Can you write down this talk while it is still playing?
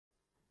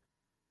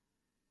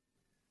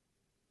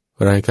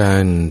รายกา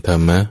รธร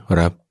รม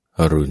รับ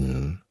อรุณ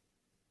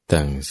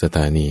ตั้งสถ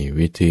านี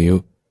วิทยุ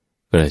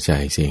กระจา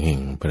ยเสียงแห่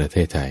งประเท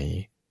ศไทย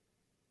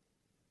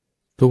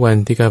ทุกวัน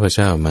ที่ข้าพเ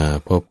จ้ามา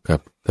พบกับ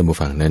ท่านผู้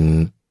ฟังนั้น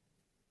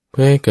เ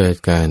พื่อให้เกิด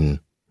การ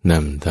น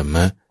ำธรรม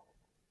ะ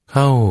เ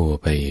ข้า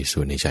ไป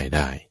สู่ในใจไ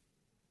ด้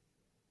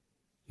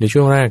ในช่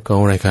วงแรกขอ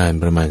งรายการ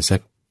ประมาณสั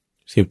ก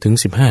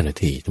 10-15 นา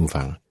ทีท่านผู้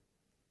ฟัง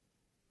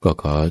ก็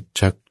ขอ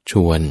ชักช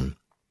วน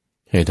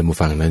ให้ท่านผู้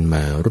ฟังนั้นม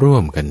าร่ว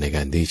มกันในก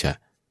ารที่จะ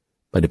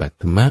ปฏิบัติ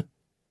ธรรมะ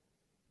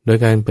โดย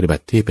การปฏิบั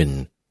ติที่เป็น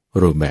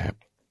รูปแบบ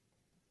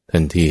ทั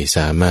นทีส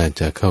ามารถ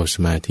จะเข้าส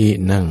มาธิ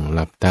นั่งห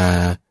ลับตา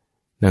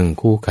นั่ง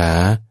คู่ขา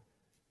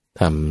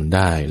ทำไ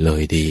ด้เล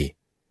ยดี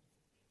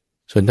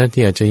ส่วนท่าน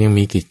ที่อาจจะยัง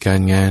มีกิจกา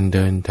รงานเ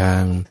ดินทา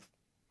ง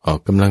ออก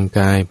กำลังก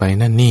ายไป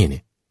นั่นนี่เนี่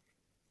ย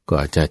ก็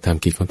อาจจะท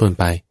ำกิจของตน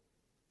ไป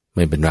ไ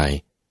ม่เป็นไร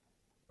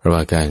เพราะว่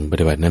าการป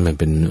ฏิบัตินั้นมัน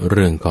เป็นเ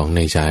รื่องของใน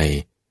ใจ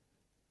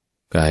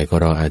กายของ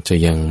เราอาจจะ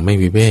ยังไม่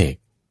วิเวก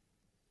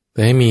แ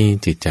ต่ให้มี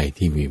จิตใจ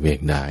ที่วิเวก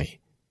ได้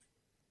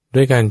ด้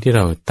วยการที่เ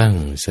ราตั้ง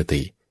ส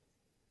ติ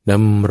ด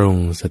ำรง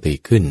สติ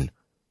ขึ้น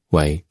ไ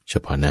ว้เฉ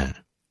พาะหน้า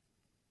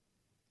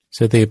ส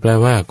ติแปล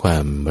ว่าควา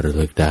มระ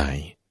ลึกได้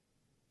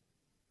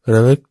ร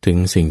ะลึกถึง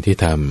สิ่งที่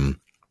ท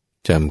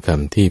ำจำค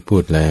ำที่พู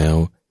ดแล้ว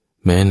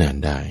แม้นาน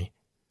ได้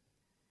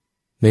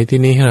ในที่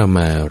นี้ให้เรา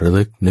มาระ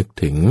ลึกนึก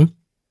ถึง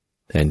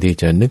แทนที่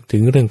จะนึกถึ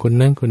งเรื่องคน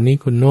นั้นคนนี้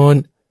คนโน้น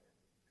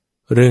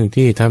เรื่อง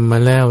ที่ทำมา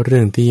แล้วเรื่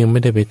องที่ยังไม่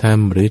ได้ไปท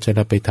ำหรือจะ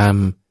ไปท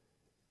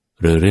ำ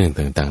หรือเรื่อง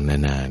ต่างๆนา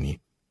นานี้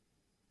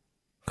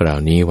คราว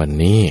นี้วัน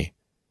นี้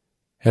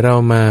ให้เรา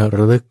มาร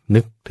ะลึก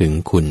นึกถึง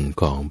คุณ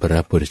ของพร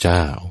ะพุทธเจ้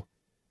า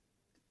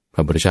พร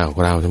ะพุทธเจ้าขอ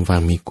งเราทั้งฟั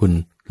งมีคุณ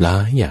หลา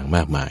ยอย่างม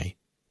ากมาย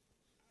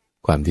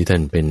ความที่ท่า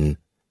นเป็น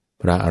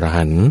พระอร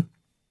หันต์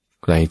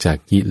ไกลจาก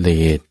กิเล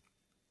ส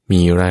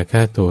มีราค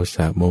ะโทส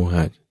ะโมห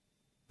ะ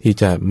ที่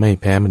จะไม่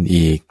แพ้มัน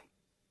อีก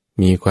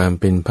มีความ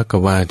เป็นภค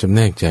วาจำแน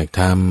กแจก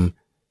ธรรม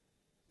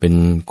เป็น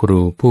ครู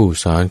ผู้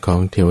สอนของ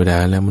เทวดา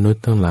และมนุษ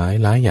ย์ทั้งหลาย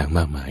อย่างม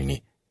ากมาย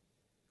นี่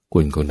คุ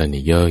ณของท่าน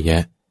นี่เยอะแย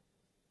ะ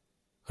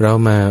เรา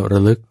มาร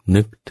ะลึก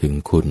นึกถึง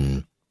คุณ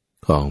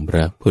ของพร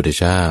ะพุทธ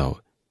เจ้า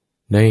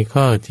ใน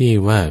ข้อที่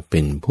ว่าเป็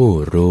นผู้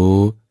รู้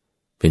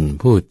เป็น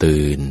ผู้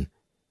ตื่น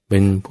เป็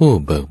นผู้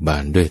เบิกบา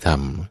นด้วยธรร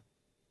ม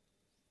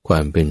ควา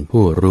มเป็น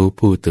ผู้รู้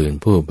ผู้ตื่น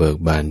ผู้เบิก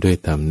บานด้วย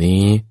ธรรม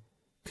นี้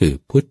คือ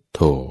พุทโธ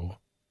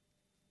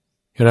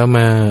เราม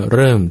าเ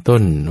ริ่มต้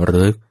นระ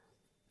ลึก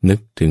นึก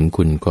ถึง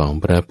คุณของ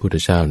พระพุทธ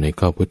เจ้าใน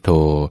ข้อพุทโธ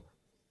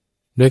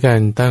ด้วยกา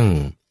รตั้ง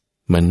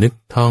มานึก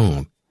ท่อง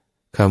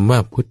คำว่า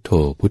พุทโธ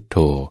พุทโธ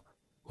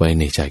ไว้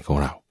ในใจของ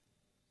เรา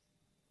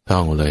ท่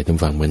องเลยท่าน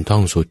ฟังเหมือนท่อ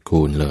งสูตร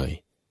คูณเลย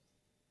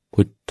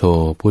พุทโธ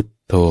พุท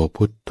โธ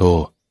พุทโธ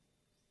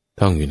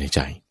ท่องอยู่ในใจ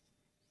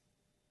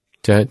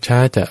จะช้า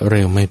จะเ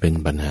ร็วไม่เป็น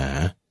ปัญหา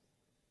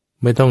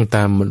ไม่ต้องต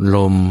ามล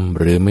ม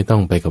หรือไม่ต้อ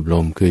งไปกับล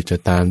มคือจะ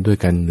ตามด้วย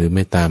กันหรือไ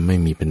ม่ตามไม่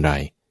มีเป็นไร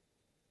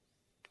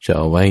จะเ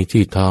อาไว้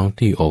ที่ท้อง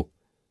ที่อก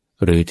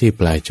หรือที่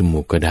ปลายจมู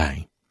กก็ได้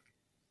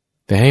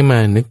แต่ให้มา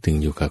นึกถึง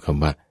อยู่กับค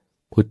ำว่า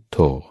พุทโธ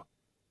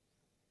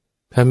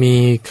ถ้ามี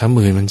คำ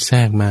อื่นมันแทร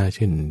กมาเ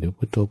ช่นเดี๋ยว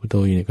พุทโธพุทโธ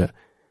อยู่เนี่ยก็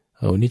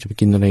นี่จะไป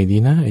กินอะไรดี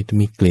นะจะ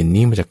มีกลิ่น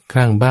นี้มาจาก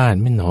ข้างบ้าน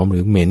ไม่หอมห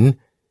รือเหม็น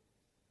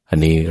อัน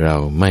นี้เรา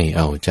ไม่เ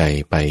อาใจ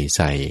ไปใ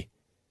ส่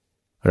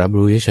รับ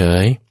รู้เฉ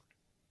ย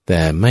ๆแ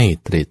ต่ไม่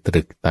ต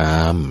รึกตา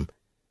ม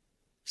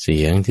เสี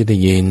ยงที่ได้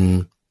ยิน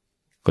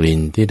กลิ่น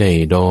ที่ได้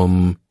ดม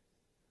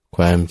ค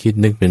วามคิด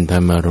นึกเป็นธร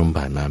รมารมณ์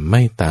ผ่านมาไ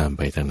ม่ตามไ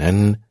ปทางนั้น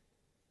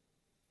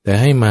แต่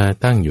ให้มา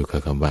ตั้งอยู่กับ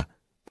คำว่า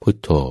พุท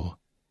โธ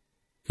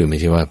คือไม่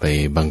ใช่ว่าไป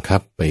บังคั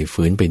บไป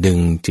ฝืนไปดึง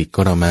จิตข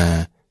องเรามา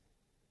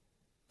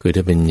คือถ้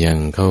าเป็นอย่าง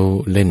เขา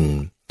เล่น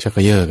ชักเข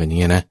ย่อกันอย่าง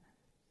เงี้ยนะ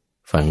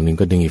ฝั่งหนึ่ง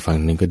ก็ดึงอีกฝั่ง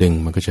หนึ่งก็ดึง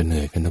มันก็จะเห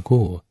นื่อยกันทั้ง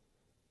คู่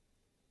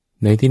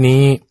ในที่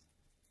นี้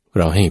เ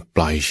ราให้ป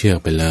ล่อยเชือก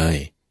ไปเลย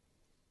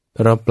ถ้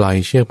าเราปล่อย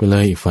เชือกไปเล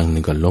ยอีกฝั่งห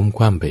นึ่งก็ล้มค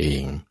ว่ำไปเอ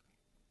ง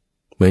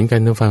เหมือนกัน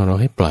ทุกฝั่งเรา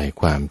ให้ปล่อย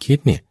ความคิด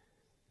เนี่ย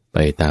ไป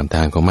ตามท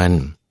างของมัน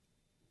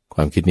คว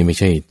ามคิดนี้ไม่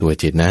ใช่ตัว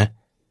จิตนะ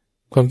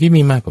ความคิด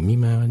มีมากกว่ามี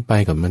มามันไป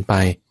กับมันไป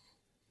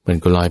มัน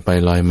ก็ลอยไป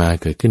ลอยมา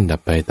เกิดขึ้นดับ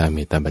ไปตามเห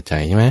ตุตามปัจจั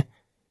ยใช่ไหม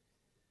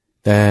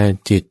แต่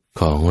จิต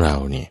ของเรา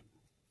เนี่ย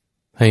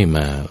ให้ม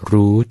า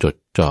รู้จด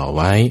จ่อไ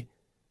ว้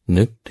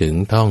นึกถึง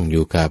ท่องอ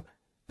ยู่กับ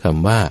ค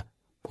ำว่า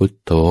พุท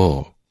โธ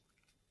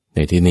ใน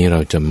ที่นี้เร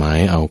าจะหมาย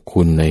เอา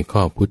คุณในข้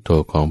อพุทโธ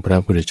ของพระ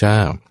พุทธเจ้า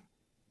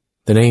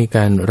แต่ในก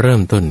ารเริ่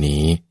มต้น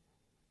นี้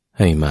ใ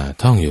ห้มา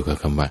ท่องอยู่กับ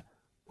คำว่า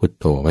พุท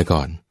โธไว้ก่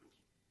อน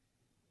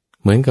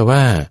เหมือนกับว่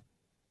า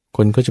ค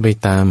นก็จะไป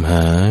ตามห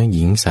าห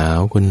ญิงสาว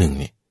คนหนึ่ง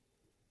เนี่ย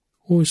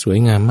โอ้สวย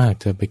งามมาก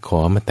จะไปขอ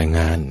มาแต่งง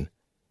าน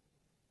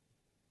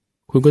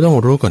คุณก็ต้อง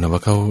รู้ก่อนนะว่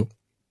าเขา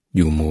อ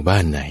ยู่หมู่บ้า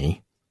นไหน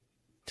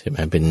ใช่ไหม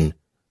เป็น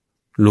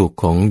ลูก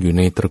ของอยู่ใ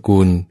นตระกู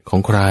ลของ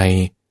ใคร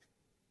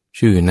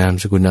ชื่อนาม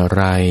สกุลอะไ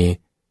ร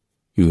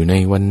อยู่ใน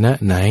วรรณะ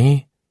ไหน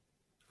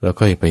แล้ว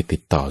ก็ไปติ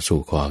ดต่อสู่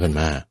ขอกัน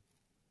มา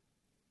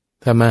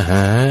ถ้ามาห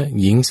า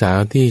หญิงสาว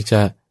ที่จ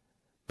ะ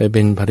ไปเ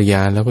ป็นภรรย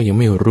าแล้วก็ยัง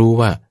ไม่รู้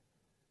ว่า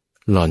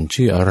หล่อน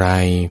ชื่ออะไร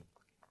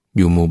อ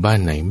ยู่หมู่บ้าน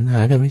ไหนมันห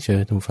ากันไม่เจ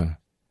อทุกฝั่ง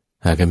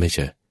หากันไม่เจ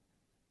อ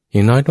อย่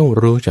างน้อยต้อง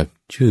รู้จัก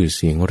ชื่อเ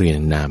สียงเรียน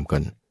นามก่อ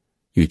น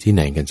อยู่ที่ไห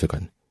นกันซะก่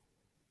อน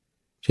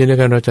เช่นเดียว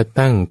กันเราจะ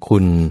ตั้งคุ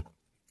ณ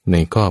ใน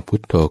ข้อพุ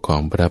ทโธของ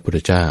พระพุทธ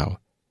เจ้า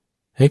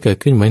ให้เกิด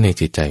ขึ้นไว้ใน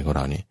จิตใจของเ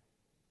ราเนี่ย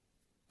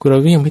เรา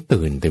ก็ยังไม่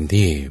ตื่นเต็ม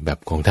ที่แบบ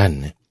ของท่าน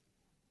นะ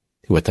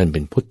ที่ว่าท่านเป็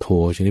นพุทโธ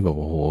ชนิดแบบ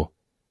โอ้โห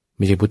ไ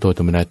ม่ใช่พุทโธธ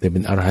รรมดาแต่เป็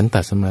นอรหันต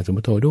สัมมาสัม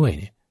พุทโธด้วย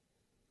เนี่ย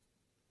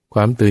คว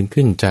ามตื่น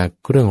ขึ้นจาก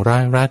เรื่องร้า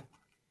ยรัด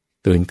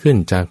ตื่นขึ้น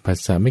จากภา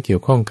ษาไม่เกี่ย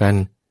วข้องกัน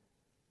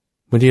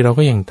บางทีเรา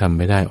ก็ยังทำไ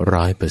ม่ได้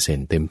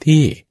 100% เต็ม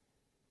ที่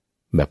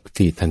แบบ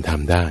ที่ท่านท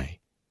ำได้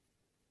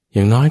อ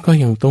ย่างน้อยก็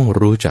ยังต้อง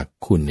รู้จัก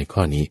คุณในข้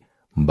อนี้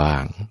บ้า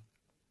ง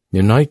อย่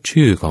างน้อย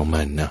ชื่อของ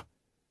มันนะ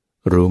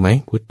รู้ไหม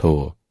พุทโธ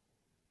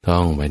ท่อ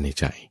งไว้ใน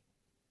ใจ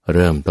เ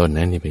ริ่มต้น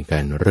นั้นนี่เป็นกา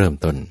รเริ่ม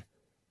ต้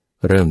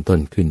น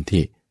ขึ้น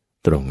ที่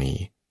ตรงนี้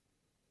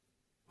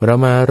เรา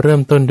มาเริ่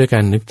มต้นด้วยกา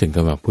รนึกถึงค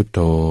ำว่าพุทโธ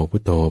พุ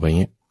ทโธไป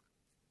เงี้ย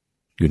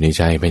อยู่ในใ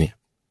จไปเนี่ย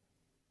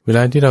เวล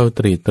าที่เราต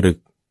รึก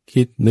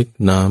คิดนึก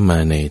น้อมมา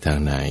ในทาง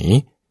ไหน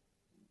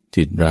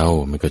จิตเรา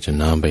มันก็จะ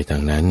น้อมไปทา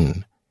งนั้น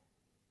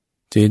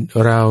จิต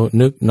เรา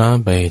นึกน้อม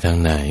ไปทาง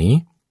ไหน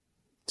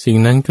สิ่ง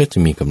นั้นก็จะ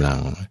มีกำลัง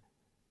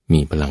มี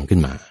พลังขึ้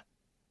นมา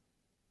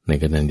ใน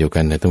ขณะเดียวกั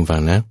นนะต้องฟั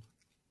งนะ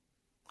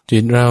จิ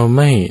ตเราไ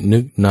ม่นึ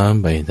กน้อม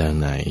ไปทาง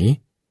ไหน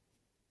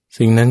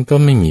สิ่งนั้นก็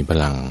ไม่มีพ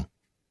ลัง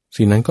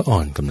สิ่งนั้นก็อ่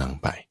อนกำลัง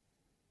ไป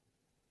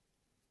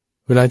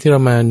เวลาที่เรา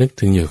มานึก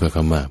ถึงอยู่กับค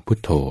ำว่าพุท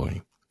โธ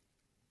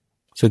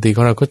สติข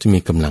องเราก็จะมี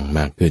กำลังม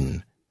ากขึ้น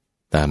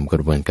ตามกร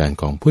ะบวนการ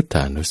ของพุทธ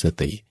านุส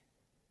ติ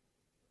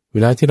เว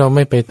ลาที่เราไ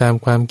ม่ไปตาม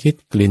ความคิด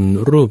กลิ่น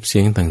รูปเสี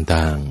ยง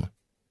ต่าง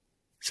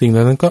ๆสิ่งเหล่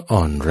านั้นก็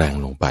อ่อนแรง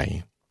ลงไป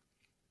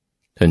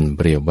ท่านเ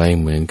ปรียบไว้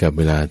เหมือนกับเ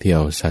วลาที่เอ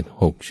าสัตว์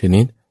6ช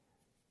นิด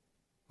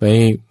ไป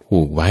ผู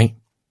กไว้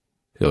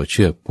เอาเ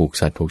ชือกผูก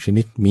สัตว์6ช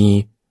นิดมี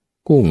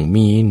กุ้ง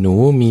มีหนู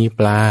มีป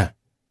ลา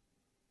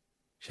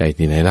ใช่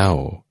ที่ไหนเล่า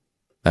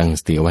ตั้ง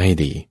สติไว้ให้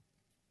ดี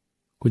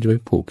คุณจะไป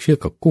ผูกเชือก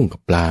กับกุ้งกั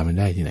บปลามัน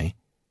ได้ที่ไหน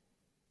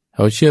เอ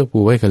าเชือกผู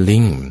กไว้กับลิ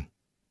ง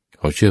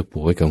เอาเชือกผู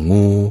กไว้กับ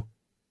งู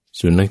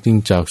สุนัขจิ้ง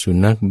จอกสุ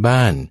นัขบ้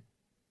าน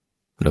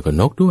แล้วก็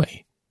นกด้วย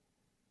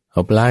เอ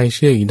าปลายเ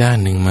ชือกอีกด้าน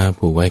หนึ่งมา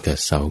ผูกไว้กับ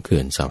เสาเขื่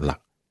อนเสาหลัก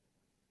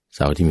เส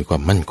าที่มีควา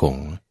มมั่นคง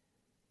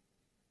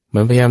มั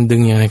นพยายามดึ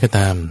งอย่างไรก็ต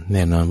ามแ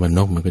น่นอนว่าน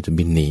กมันก็จะ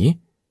บินหนี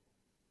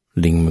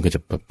ลิงมันก็จะ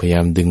พยายา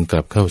มดึงก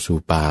ลับเข้าสู่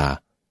ป่า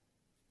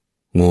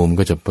งูมัน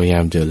ก็จะพยายา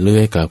มจะเลื้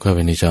อยกลับเข้าไป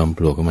ในจอมป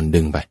ลวกของมัน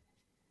ดึงไป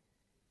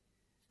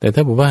แต่ถ้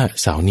าบอกว่า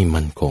เสานี่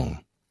มั่นคง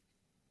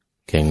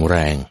แข็งแร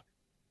ง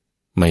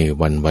ไม่ห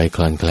วั่นไหวค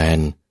ลอนแคลน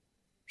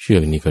เชือ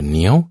กนี่ก็เห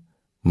นียว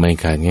ไม่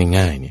ขาด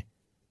ง่ายๆเนี่ย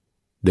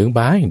ดึงไป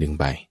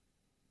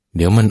เ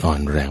ดี๋ยวมันอ่อ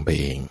นแรงไป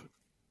เอง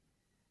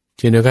เ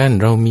ช่นเดียวกัน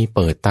เรามีเ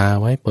ปิดตา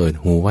ไว้เปิด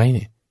หูไว้เ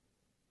นี่ย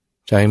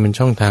ใจมัน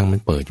ช่องทางมัน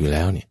เปิดอยู่แ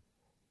ล้วเนี่ย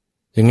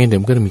ยังไงเดี๋ยว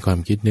มันก็ต้องมีความ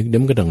คิดนึกเดี๋ย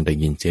วมันก็ต้องได้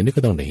ยินเสียงเดี๋ยว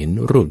ก็ต้องได้เห็น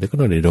รูปเดี๋ยวก็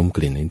ต้องได้ดมก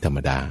ลิ่นนี่ธรรม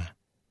ดา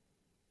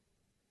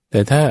แต่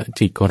ถ้า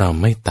จิตของเรา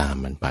ไม่ตาม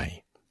มันไป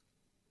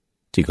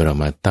จิตของเรา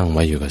มาตั้งไ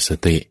ว้อยู่กับส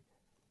ติ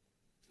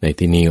ใน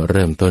ที่นี้เ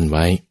ริ่มต้นไ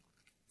ว้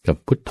กับ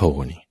พุทโธ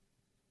นี่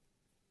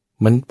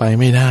มันไป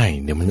ไม่ได้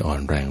เดี๋ยวมันอ่อ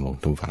นแรงลง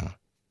ทุกฝั่ง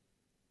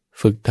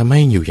ฝึกทำใ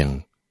ห้อยู่อย่าง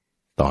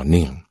ต่อเ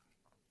นื่อง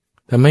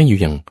ทำให้อยู่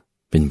อย่าง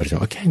เป็นประจ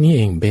ำแค่นี้เ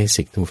องเบ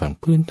สิกทุกฝั่ง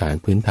พื้นฐ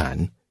าน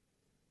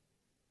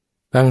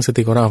ตั้งส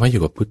ติของเราไว้อ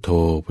ยู่กับพุทโธ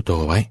พุทโธ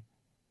ไว้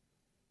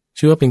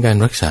ชื่อว่าเป็นการ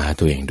รักษา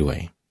ตัวเองด้วย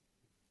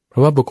เพรา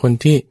ะว่าบุคคล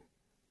ที่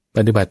ป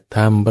ฏิบัติธ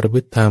รรมประพฤ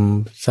ติธรรม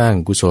สร้าง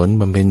กุศล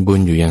บำเพ็ญบุญ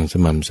อยู่อย่างส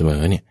ม่ำเสม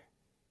อเนี่ย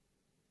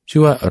ชื่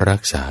อว่ารั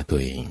กษาตัว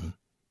เอง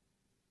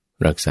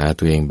รักษา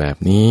ตัวเองแบบ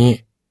นี้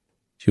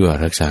ชื่อว่า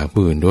รักษา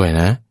ผู้อื่นด้วย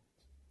นะ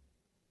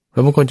เพรา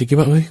ะบางคนจะคิด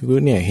ว่าเอ้ย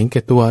เนี่ยเห็นแ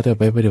ก่ตัวแต่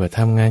ไปปฏิบัติธ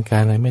รรมงานกา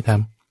รอะไรไม่ท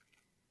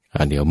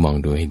ำเดี๋ยวมอง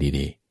ดูให้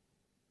ดี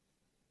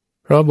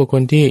ๆเพราะบุคค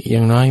ลที่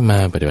ยังน้อยมา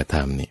ปฏิบัติธร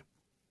รมเนี่ย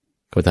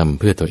เขาทำ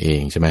เพื่อตัวเอ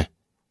งใช่ไหม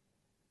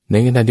ใน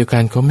ขณะเดียวกั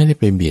นเขาไม่ได้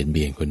ไปเบียดเ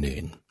บียนคน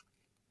อื่น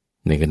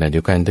ในขณะเดี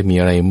ยวกันถ้ามี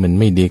อะไรมัน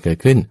ไม่ดีเกิด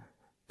ขึ้น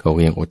เขาก็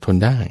ยังอดทน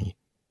ได้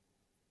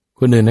ค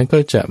นอื่นนั้นก็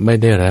จะไม่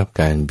ได้รับ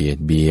การเบียด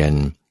เบียน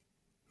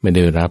ไม่ไ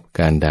ด้รับ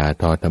การด่า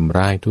ทอทำ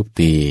ร้ายทุบ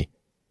ตี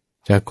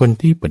จากคน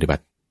ที่ปฏิบั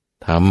ติ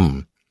ธรรม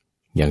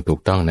อย่างถูก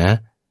ต้องนะ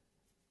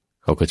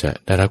เขาก็จะ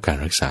ได้รับการ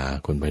รักษา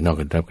คนภายนอก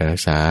ก็ได้รับการรั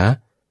กษา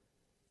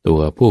ตัว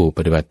ผู้ป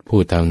ฏิบัติผู้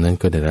ทำนั้น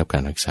ก็ได้รับกา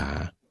รรักษา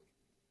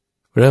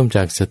เริ่มจ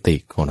ากสติ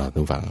ของเรา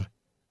ทุกฝั่ง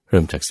เริ่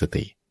มจากส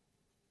ติ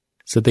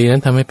นั้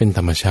นทำให้เป็นธ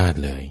รรมชาติ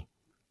เลย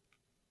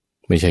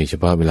ไม่ใช่เฉ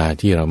พาะเวลา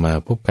ที่เรามา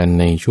พบกัน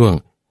ในช่วง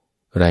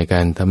รายกา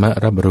รธรรม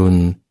รับรุณ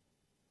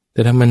แ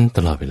ต่ถ้ามันต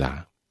ลอดเวลา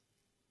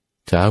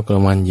เช้ากลา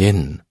งวันเย็น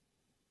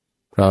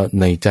เพราะ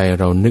ในใจ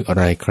เรานึกอะ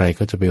ไรใคร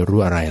ก็จะไปรู้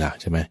อะไรล่ะ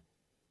ใช่ไหม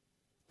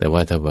แต่ว่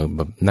าถ้าแบ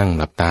บนั่ง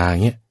หลับตาอย่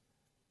างเงี้ย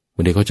บ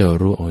างทีเขาจะ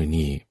รู้โอ้ย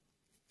นี่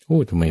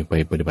ทำไมไป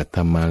ปฏิบัติธร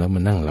รมมาแล้วมา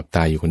นั่งหลับต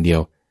าอยู่คนเดีย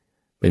ว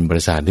เป็นปร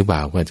ะสาทหรือเปล่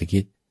าก็อาจจะคิ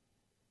ด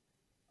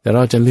แต่เร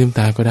าจะลืมต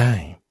าก็ได้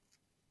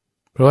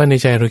เพราะว่าใน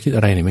ใจเราคิดอ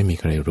ะไรเนี่ยไม่มี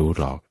ใครรู้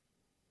หรอก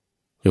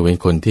ยกเว้น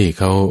คนที่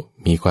เขา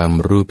มีความ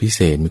รู้พิเศ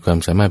ษมีความ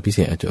สามารถพิเศ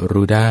ษอาจจะ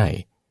รู้ได้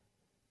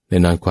แน่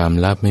นอนความ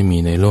ลับไม่มี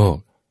ในโลก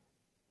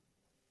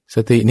ส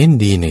ตินี่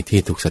ดีในที่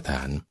ทุกสถ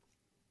าน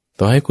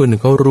ต่อให้คุณ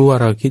เขารู้ว่า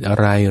เราคิดอะ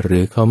ไรหรื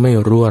อเขาไม่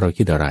รู้ว่าเรา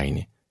คิดอะไรเ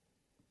นี่ย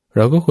เร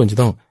าก็ควรจะ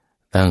ต้อง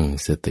ตั้ง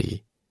สติ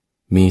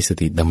มีส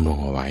ติดำรง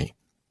เอาไว้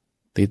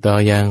ติดต่อ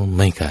อย่างไ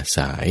ม่ขาดส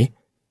าย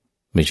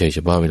ไม่ใช่เฉ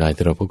พาะเวลา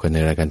ที่เราพูดกันใน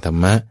รายการธรร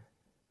มะ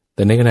แ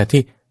ต่ในขณะ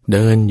ที่เ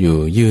ดินอยู่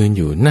ยืนอ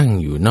ยู่นั่ง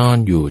อยู่นอน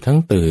อยู่ทั้ง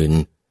ตื่น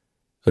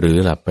หรือ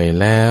หลับไป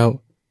แล้ว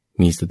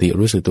มีสติ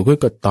รู้สึกตัว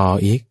ก็ต่อ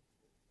อีก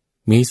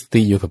มีส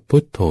ติอยู่กับพุ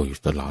ทโธอยู่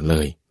ตลอดเล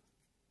ย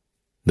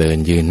เดิน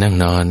ยืนนั่ง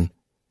นอน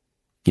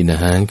กินอา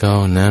หารเข้า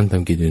น้ำท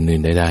ำกิจอื่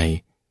นๆใด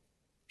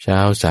ๆเช้า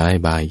สาย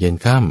บ่ายเย็น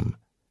ค่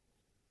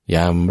ำย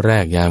ามแร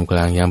กยามกล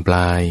างยามปล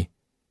าย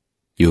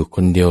อยู่ค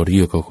นเดียวหรือ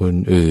อยู่กับคน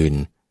อื่น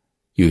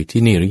อยู่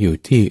ที่นี่หรืออยู่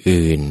ที่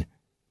อื่น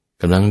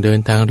กำลังเดิน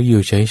ทางหรืออ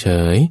ยู่เฉ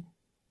ย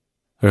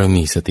ๆเรา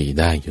มีสติ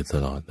ได้อยู่ต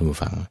ลอดท่านผู้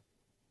ฟัง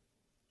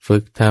ฝึ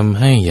กทำ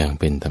ให้อย่าง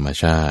เป็นธรรม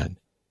ชาติ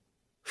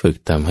ฝึก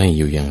ทำให้อ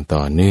ยู่อย่างต่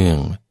อเนื่อง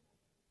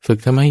ฝึก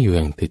ทำให้อยู่อ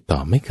ย่างติดต่อ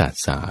ไม่ขาด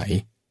สาย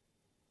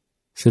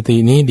สติ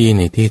นี้ดีใ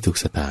นที่ทุก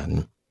สถาน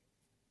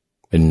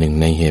เป็นหนึ่ง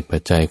ในเหตุปั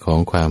จจัยของ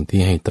ความ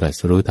ที่ให้ตรั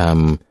สรู้ธรรม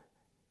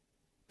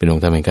เป็นอง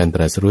ค์ธรรมแห่งการต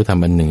รัสรู้ธรรม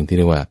อันหนึ่งที่เ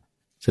รียกว่า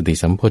สติ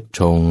สัมโพช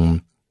ฌงค์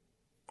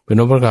เป็น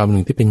องค์ประกอบห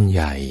นึ่งที่เป็นใ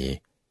หญ่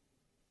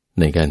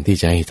ในการที่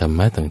จะให้ธรรม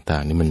ะต่า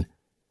งๆนี่มัน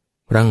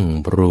รั่ง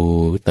ปรู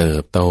เติ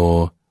บโต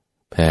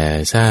แผ่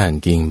ซ่าน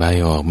กิ่งใบ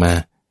ออกมา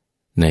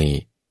ใน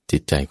จิ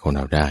ตใจของเร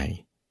าได้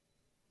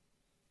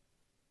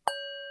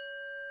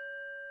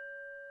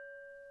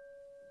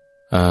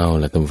เอา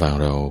ละท่านฟัง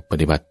เราป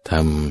ฏิบัติธร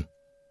รม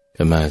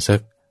กันมาสัก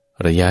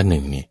ระยะห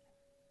นึ่งนี่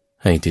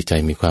ให้จิตใจ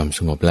มีความส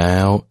งบแล้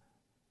ว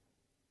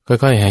ค่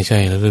อยๆหายใจ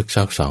ระลึก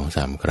สัก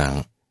 2-3 ครั้ง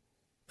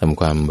ทำ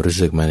ความรู้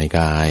สึกมาใน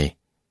กาย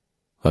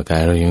ว่ากา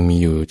ยเรายังมี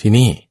อยู่ที่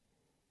นี่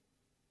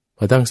พ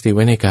อตั้งสติไ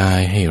ว้ในกาย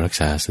ให้รัก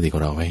ษาสติขอ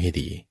งเราไว้ให้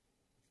ดี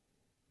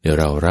เดี๋ยว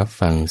เรารับ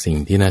ฟังสิ่ง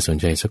ที่น่าสน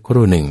ใจสักค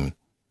รู่หนึ่ง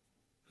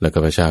แล้วข้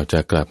าพเจ้าจะ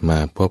กลับมา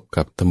พบ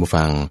กับท่านผู้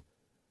ฟัง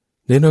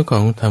ในเรื่องขอ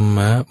งธรรม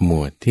ะหม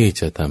วดที่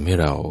จะทำให้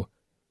เรา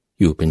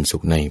อยู่เป็นสุ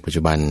ขในปัจ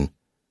จุบัน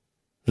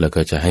แล้ว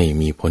ก็จะให้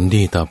มีผล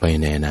ดีต่อไป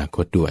ในอนาค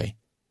ตด้วย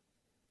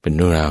เป็นเ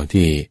รื่องราว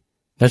ที่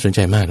น่าสนใจ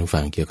มากทุก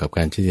ฝั่งเกี่ยวกับก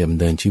ารที่จะดำ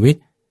เนินชีวิต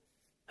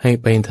ให้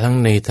ไปทั้ง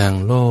ในทาง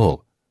โลก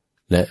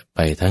และไป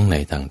ทั้งใน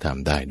ทางธรรม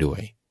ได้ด้ว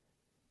ย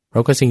เร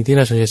าก็สิ่งที่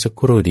น่าสนใจสัก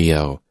ครู่เดีย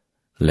ว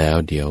แล้ว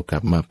เดี๋ยวกลั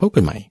บมาพบกั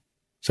นใหม่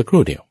สักค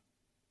รู่เดียว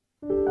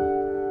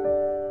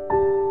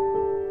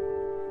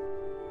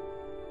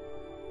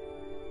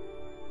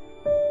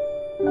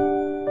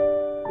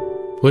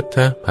พุทธ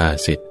ภา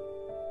ษิต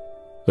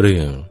เรื่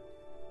อง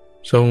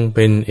ทรงเ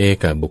ป็นเอ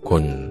กบุคค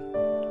ล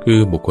คือ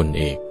บุคคล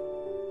เอก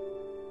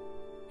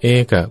เอ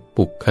ก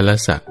ปุคคล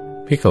สะ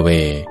ภิกขเว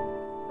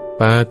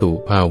ปาตุ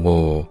ภาโว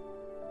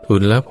ทุ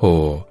ลโภ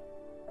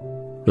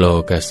โล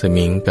กัส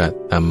มิงกะ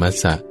ตัมมัส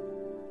สะ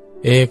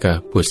เอก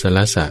ปุสสล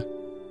สะ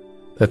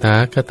ตถา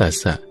คตัส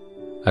สะ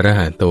อรห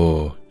ะโต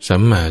สั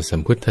มมาสัม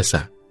พุทธัสส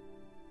ะ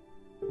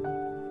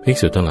ภิก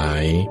ษุทั้งหลา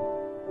ย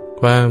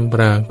ความป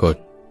รากฏ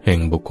แห่ง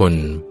บุคคล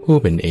ผู้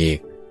เป็นเอก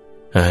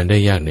หาได้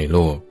ยากในโล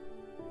ก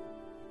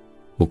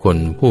บุคคล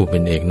ผู้เป็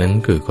นเอกนั้น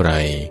คือใคร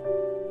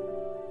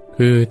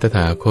คือตถ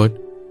าคต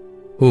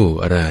ผู้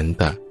อรหัน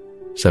ต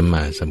สัมม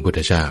าสัมพุทธ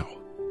เจ้า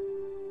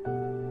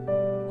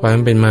ความ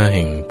เป็นมาแ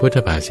ห่งพุทธ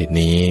ภาษิต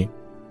นี้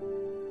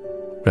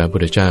พระพุท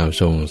ธเจ้า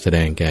ทรงแสด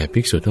งแก่ภิ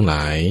กษุทั้งหล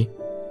าย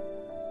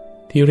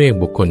ที่เรียก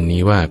บุคคล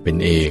นี้ว่าเป็น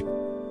เอก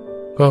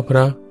ก็เพร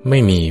าะไม่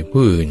มี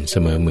ผู้อื่นเส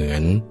มอเหมือ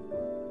น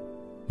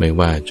ไม่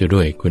ว่าจะด้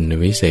วยคุณ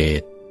วิเศ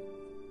ษ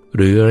ห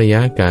รือระย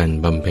ะการ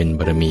บำเพ็ญบ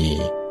ารมี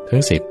ทั้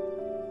ง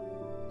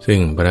10ซึ่ง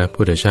พระ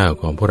พุทธเจ้า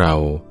ของพวกเรา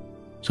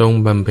ทรง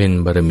บำเพ็ญ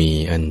บารมี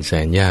อันแส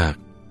นยาก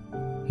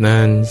นา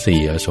น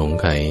4 อสง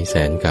ไขยแส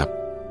นกับ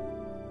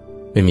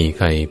ไม่มีใ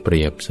ครเป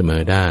รียบเสม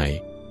อได้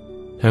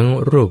ทั้ง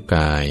รูปก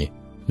าย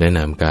และน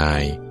ามกา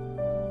ย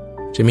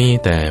จะมี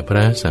แต่พร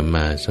ะสัมม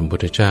าสัมพุท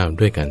ธเจ้า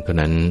ด้วยกันเท่า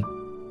นั้น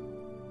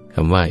ค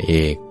ำว่าเอ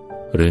ก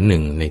หรือห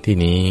นึ่งในที่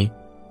นี้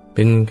เ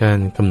ป็นการ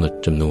กำหนด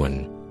จำนวน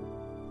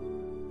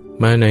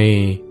มาใน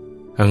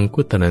อัง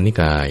คุตตรนิ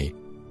กาย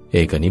เอ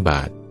กนิบ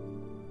าต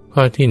ข้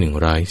อที่140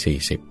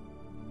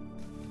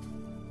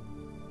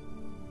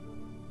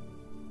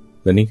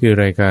และนี่คือ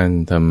รายการ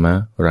ธรรม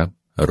รับ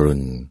อรุ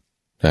ณ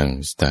ทาง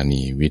สถา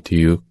นีวิท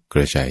ยุก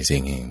ระจายเสีย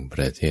งแห่งป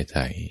ระเทศไท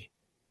ย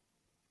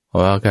ออ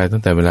กอากาศตั้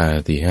งแต่เวลา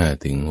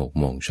 5:00 ถึง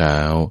 6:00 น.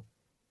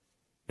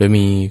โดย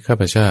มีข้า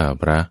พเจ้า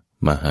พระ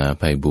มหาไ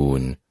พบู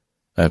ลย์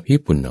อภิ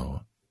ปุณโญ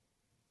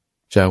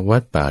จากวั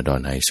ดป่าดอ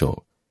นไฮโซ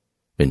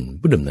เป็น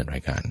ผู้ดำเนินร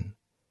ายการ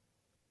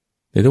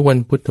ในทุกวัน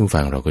พุธท่าน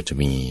ฟังเราก็จะ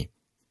มี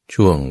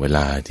ช่วงเวล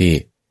าที่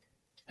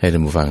ให้ท่า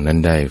นฟังนั้น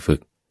ได้ฝึก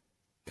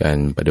การ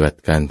ปฏิบัติ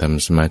การท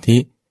ำสมาธิ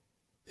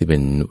ที่เป็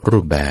นรู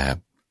ปแบบ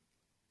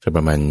จะป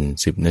ระมาณ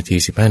10 นาที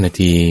 15 นา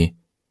ที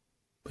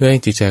เพื่อให้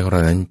จิตใจของเร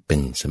านั้นเป็น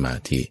สมา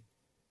ธิ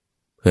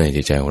เพื่อให้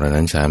จิตใจของเรา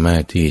นั้นสามาร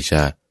ถที่จ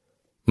ะ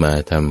มา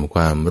ทำค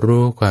วาม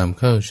รู้ความ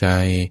เข้าใจ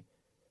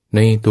ใน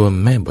ตัว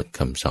แม่บทค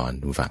ำสอน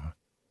ท่านฟัง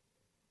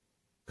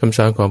คำส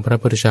อนของพระ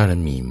พุทธเจ้านั้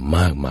นมีม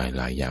ากมายห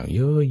ลายอย่างเย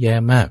อะแยะ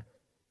มาก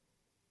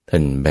ท่า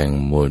นแบ่ง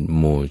หมวด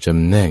หมู่จ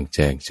ำแนกแจ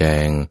กแจ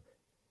ง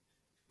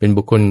เป็น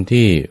บุคคล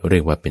ที่เรี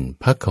ยกว่าเป็น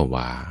ภักว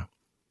า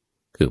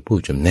คือผู้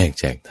จำแนก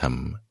แจกธรรม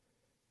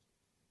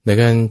ใน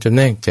การจำแ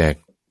นกแจก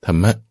ธร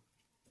รมะ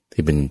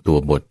ที่เป็นตัว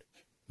บท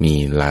มี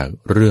หลาย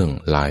เรื่อง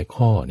หลาย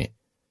ข้อเนี่ย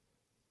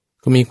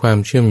ก็มีความ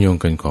เชื่อมโยง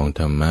กันของ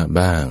ธรรมะ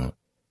บ้าง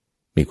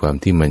มีความ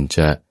ที่มันจ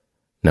ะ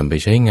นำไป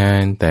ใช้งา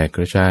นแต่ก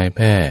ระจายแพ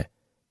ร่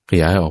ข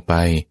ยายออกไป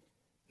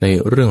ใน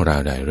เรื่องรา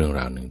วใดเรื่อง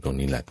ราวหนึ่งตรง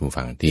นี้แหละทุก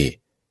ฝั่งที่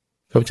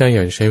ข้าพเจ้าอย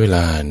ากจะใช้เวล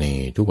าใน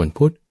ทุกวัน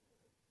พุธ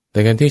แต่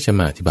การที่จะม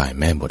าอธิบาย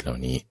แม่บทเหล่า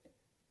นี้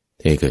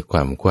ให้เกิดคว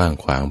ามกว้าง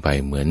ขวางไป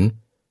เหมือน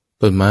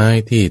ต้นไม้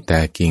ที่แต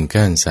กกิ่ง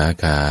ก้านสา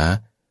ขา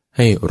ใ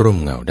ห้ร่ม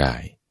เงาได้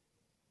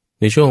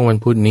ในช่วงวัน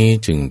พุธนี้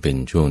จึงเป็น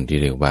ช่วงที่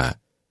เรียกว่า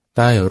ใ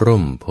ต้ร่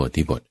มโพ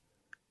ธิบท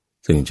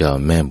ซึ่งจะเอา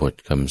แม่บท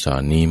คำสอ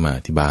นนี้มาอ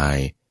ธิบาย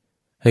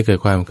ให้เกิด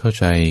ความเข้า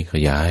ใจข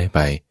ยายไป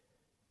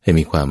ให้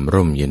มีความ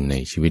ร่มเย็นใน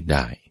ชีวิตไ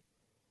ด้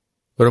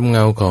ร่มเง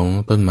าของ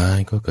ต้นไม้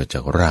ก็เกิดจ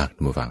ากราก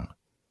มือฟัง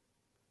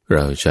เร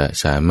าจะ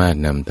สามารถ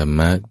นำธรร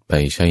มะไป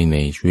ใช้ใน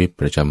ชีวิต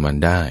ประจำวัน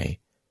ได้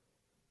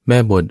แม่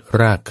บท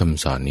รากค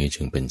ำสอนนี้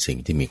จึงเป็นสิ่ง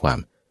ที่มีความ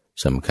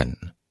สำคัญ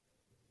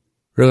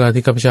เรื่องราว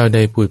ที่ข้าพเจ้าไ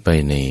ด้พูดไป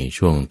ใน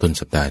ช่วงต้น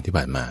สัปดาห์ที่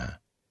ผ่านมา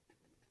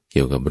เ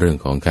กี่ยวกับเรื่อง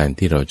ของการ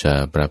ที่เราจะ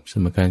ปรับส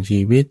มการชี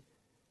วิต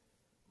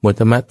บท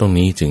ธรรมะตรง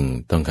นี้จึง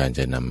ต้องการจ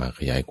ะนำมาข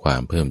ยายควา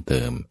มเพิ่มเ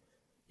ติม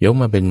ยก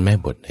มาเป็นแม่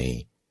บทใน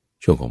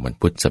ช่วงของวัน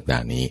พุธสัปดา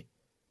ห์นี้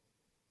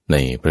ใน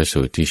พระ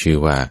สูตรที่ชื่อ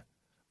ว่า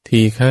ที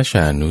ฆาช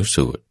านุ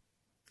สูตร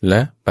แล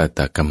ะปาต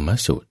กัมม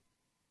สูตร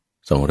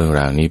สองเรื่อง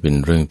ราวนี้เป็น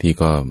เรื่องที่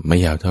ก็ไม่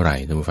ยาวเท่าไหร่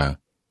ท่านผู้ฟัง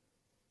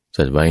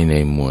จัดไว้ใน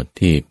หมวด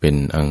ที่เป็น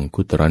อัง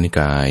คุตรนิ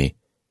กาย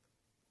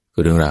คื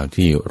อเรื่องราว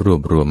ที่รว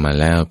บรวมมา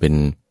แล้วเป็น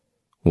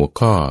หัว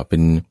ข้อเป็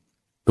น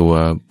ตัว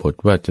บท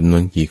ว่าจำนว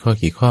นกี่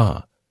ข้อ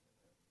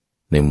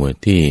ในหมวด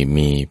ที่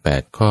มี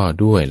8ข้อ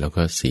ด้วยแล้ว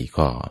ก็4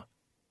ข้อ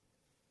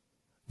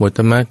บทธ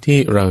รรมะที่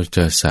เราจ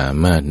ะสา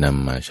มารถน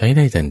ำมาใช้ไ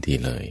ด้ทันที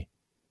เลย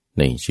ใ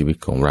นชีวิต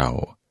ของเรา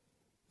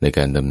ในก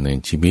ารดำเนิน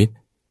ชีวิต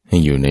ให้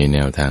อยู่ในแน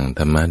วทางธ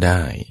รรมะไ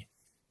ด้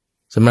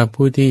สำหรับ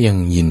ผู้ที่ยัง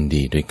ยิน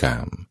ดีด้วยกา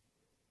ม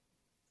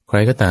ใคร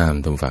ก็ตาม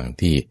ตรงฝั่ง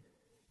ที่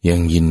ยัง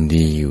ยิน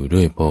ดีอยู่ด้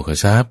วยโภค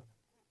ทรัพย์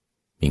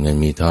มีเงิน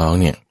มีทอง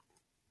เนี่ย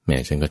แม่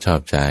ฉันก็ชอบ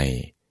ใจ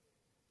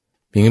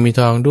มีเงินมี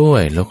ทองด้ว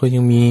ยแล้วก็ยั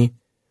งมี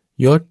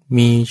ยศ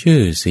มีชื่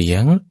อเสีย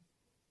ง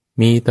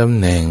มีตำ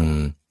แหน่ง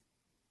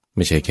ไ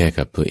ม่ใช่แค่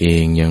กับตัวเอ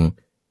งยัง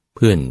เ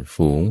พื่อน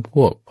ฝูงพ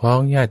วกพ้อง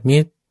ญาติมิ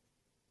ตร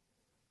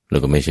แล้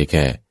วก็ไม่ใช่แ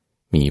ค่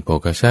มีโภ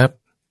คทรัพย์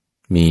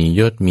มี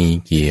ยศมี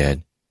เกียรติ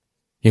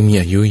ยังมี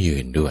อายุยื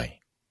นด้วย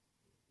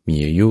มี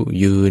อายุ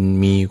ยืน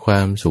มีคว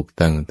ามสุข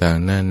ต่าง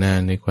ๆนานา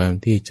ในความ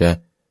ที่จะ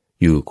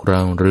อยู่คร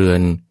องเรือ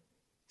น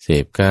เส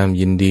พกาม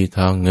ยินดีท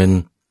องเงิน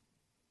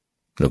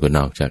แล้วก็น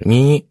อกจาก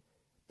นี้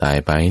ตาย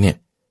ไปเนี่ย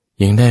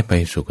ยังได้ไป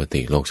สุค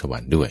ติโลกสวร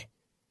รค์ด้วย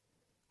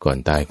ก่อน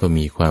ตายก็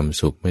มีความ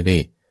สุขไม่ได้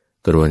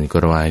กระวนก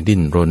ระวายดิ้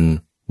นรน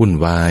วุ่น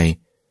วาย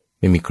ไ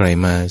ม่มีใคร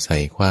มาใส่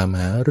ความ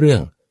หาเรื่อ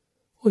ง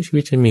โอ้ชีวิ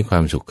ตฉันมีควา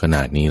มสุขขน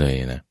าดนี้เลย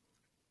นะ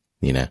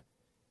นี่นะ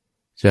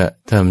จะ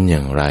ทำอย่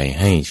างไร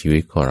ให้ชีวิ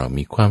ตของเรา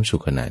มีความสุ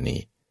ขขนาด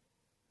นี้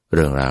เ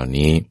รื่องราว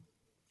นี้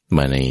ม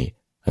าใน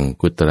อัง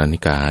คุตรนิ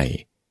กาย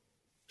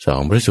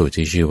2พระสูตร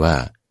ที่ชื่อว่า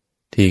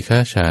ทีฆา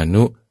ชา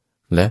นุ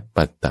และ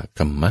ปัตต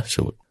กัมม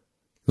สูตร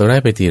เราได้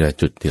ไปทีละ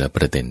จุดทีละป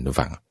ระเด็นดู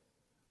ฟัง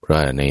เพราะ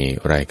ใน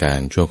รายการ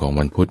ช่วงของ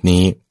วันพุธ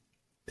นี้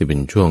ที่เป็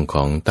นช่วงข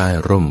องใต้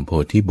ร่มโพ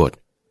ธิบท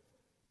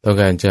ต้อง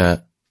การจะ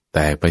แต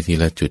กไปที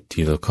ละจุด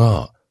ทีละข้อ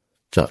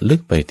เจาะลึ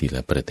กไปทีล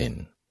ะประเด็น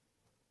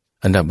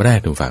อันดับแรก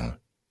ดูฟัง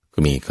ก็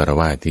มีคฤ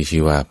หัสถ์ที่ชื่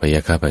อว่าพย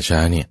าคฆปัชชา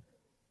เนี่ย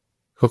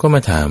เขาก็ม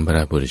าถามพร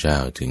ะพุทธเจ้า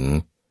ถึง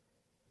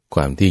คว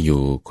ามที่อ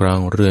ยู่ครอ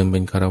งเรือนเป็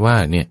นคฤหั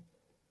สถ์เนี่ย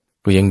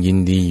ก็ยังยิน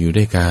ดีอยู่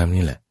ด้วยกาม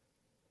นี่แหละ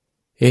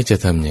จะ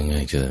ทำยังไ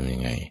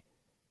ง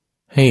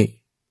ให้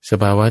ส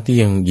ภาวะที่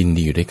ยังยิน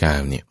ดีอยู่ด้วยกา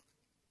มเนี่ย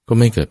ก็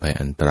ไม่เกิดภัย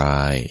อันตร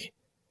าย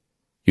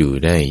อยู่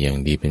ได้อย่าง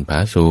ดีเป็นผา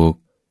สุก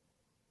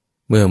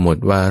เมื่อหมด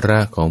วาระ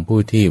ของผู้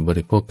ที่บ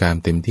ริโภคกาม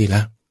เต็มที่แ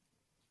ล้ว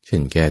เช่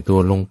นแก่ตัว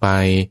ลงไป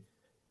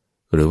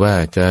หรือว่า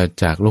จะ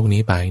จากโลก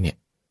นี้ไปเนี่ย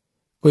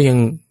ก็ยัง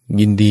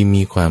ยินดี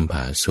มีความผ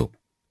าสุก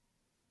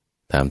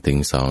ถามถึง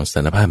2สถ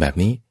านภาพแบบ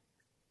นี้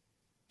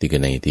ที่กั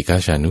นในทีฆา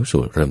ชานุสู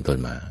ตรเริ่มต้น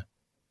มา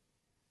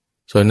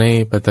ส่วนใน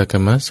ปัตตกั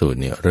มมสูตร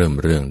เนี่ยเริ่ม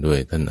เรื่องด้วย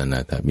ท่านอนา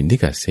ถบิณฑิ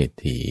กเศรษ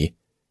ฐี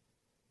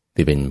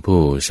ที่เป็นผู้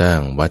สร้าง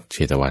วัดเช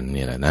ตวันเ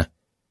นี่ยแหละนะ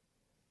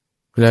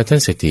เวลาท่าน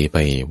เศรษฐีไป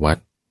วัด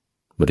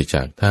บริจ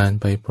าคทาน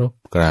ไปพบ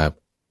กราบ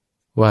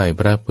ไหว้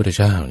พระพุทธ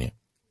เจ้าเนี่ย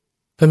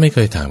ท่านไม่เค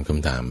ยถามค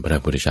ำถามพระ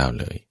พุทธเจ้า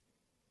เลย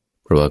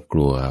เพราะว่าก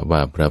ลัวว่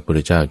าพระพุทธ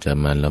เจ้าจะ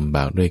มาลำบ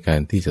ากด้วยการ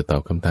ที่จะตอ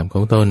บคำถามข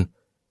องตน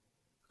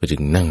ก็จึ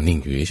งนั่งนิ่ง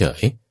อยู่เฉ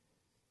ย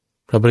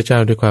ๆพระพุทธเจ้า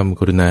ด้วยความ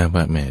กรุณา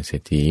ว่าแม่เศร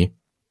ษฐี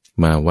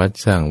มาวัด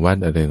สร้างวัด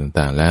อะไร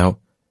ต่างๆแล้ว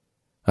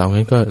เอา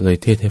งั้นก็เลย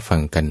เทศให้ฟั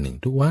งกันหนึ่ง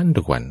ทุกวั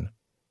น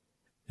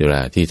เวล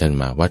าที่ท่าน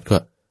มาวัดก็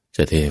จ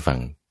ะเทศให้ฟัง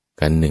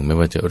กันหนึ่งไม่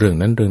ว่าจะเรื่อง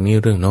นั้นเรื่องนี้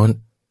เรื่องโน้น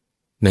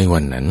ในวั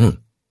นนั้น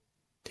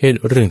เทศ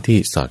เรื่องที่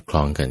สอดคล้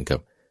องกันกับ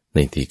ใน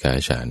ทีฆา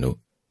ชานุ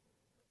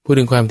พูด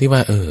ถึงความที่ว่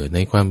าใน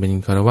ความเป็น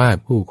ฆราวาส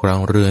ผู้ครอง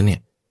เรือนเนี่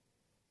ย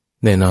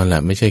แน่นอนแหล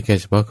ะไม่ใช่แค่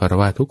เฉพาะฆรา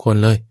วาสทุกคน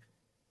เลย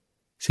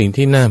สิ่ง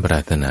ที่น่าปรา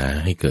รถนา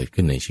ให้เกิด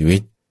ขึ้นในชีวิ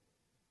ต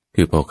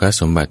คือโภค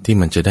สมบัติที่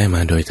มันจะได้ม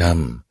าโดยธรรม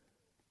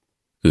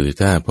คือ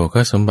ถ้าโภค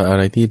สมบัติอะ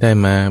ไรที่ได้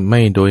มาไม่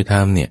โดยธร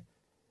รมเนี่ย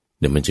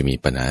เดี๋ยวมันจะมี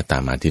ปัญหาตา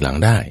มมาทีหลัง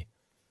ได้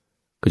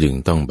ก็จึง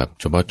ต้องแบบ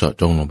เฉพาะเจาะ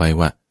จงลงไป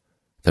ว่า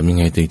ทำยัง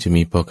ไงถึงจะ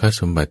มีโภค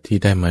สมบัติที่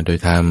ได้มาโดย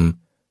ธรรม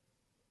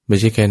ไม่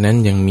ใช่แค่นั้น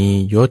ยังมี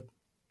ยศ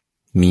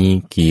มี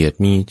เกียรติ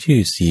มีชื่อ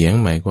เสียง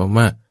หมายความ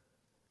ว่า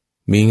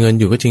มีเงิน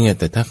อยู่ก็จริง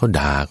แต่ถ้าเขา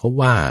ด่าเขา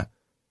ว่า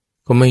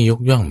ก็ไม่ยก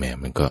ย่องแหม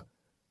มันก็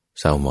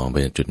เศร้ามองไป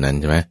ในจุดนั้น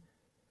ใช่ไหม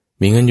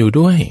มีเงินอยู่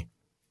ด้วย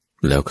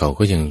แล้วเขา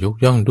ก็ยังยก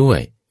ย่องด้วย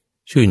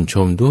ชื่นช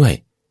มด้วย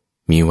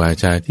มีวา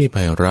จาที่ไพ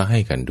เราะให้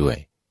กันด้วย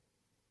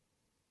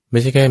ไม่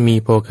ใช่แค่มี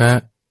โภคะ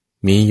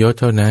มียศ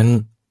เท่านั้น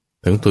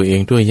ทั้งตัวเอง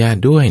ด้วยญาติ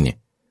ด้วยเนี่ย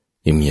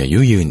ยังมีอายุ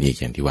ยืนอีก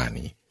อย่างที่ว่า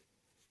นี้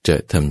จะ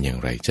ทำอย่าง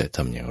ไรจะท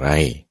ำอย่างไร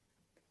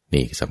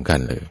นี่สำคัญ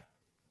เลย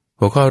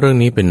หัวข้อเรื่อง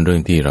นี้เป็นเรื่อ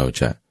งที่เรา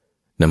จะ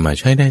นำมา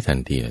ใช้ได้ทัน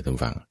ทีเลยท่าน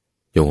ฟัง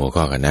ยกหัว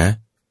ข้อกันนะ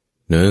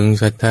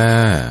1ศรัทธา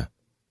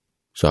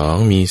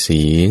2มี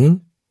ศีล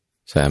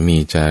3มี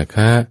จาค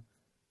ะ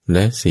แล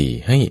ะ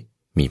4ให้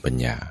มีปัญ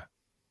ญา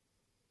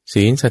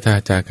ศีลศรัทธา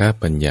จาคะ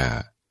ปัญญา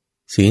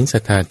ศีลศรั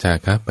ทธาจา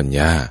คะปัญญ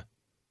า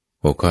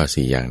หัวข้อ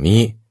4อย่าง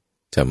นี้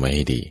จะไม่ใ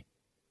ห้ดี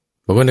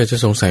บางคนอาจจะ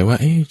สงสัยว่า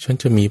ฉัน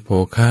จะมีโภ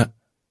คะ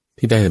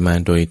ที่ได้มา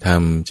โดยธรร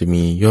มจะ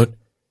มียศ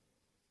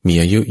มี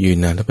อายุยืน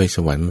นานแล้วไปส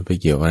วรรค์มันไป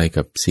เกี่ยวอะไร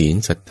กับศีล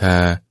ศรัทธา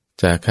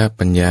จาคะ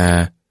ปัญญา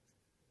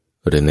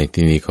หรือใน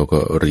ที่นี้เขาก็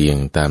เรียง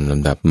ตามล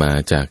ำดับมา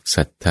จากศ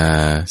รัทธา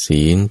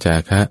ศีลจา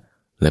คะ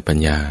และปัญ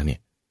ญาเนี่ย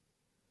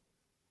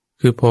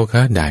คือโภค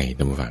ะใด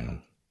ท่านผู้ฟัง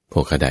โภ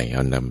คะใดเอ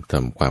านำท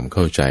ำความเ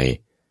ข้าใจ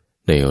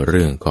ในเ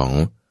รื่องของ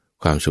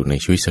ความสุขใน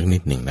ชีวิตสักนิ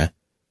ดหนึ่งนะ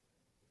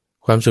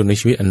ความสุขใน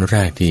ชีวิตอันแร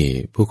กที่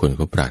ผู้คนเข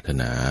าปรารถ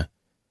นา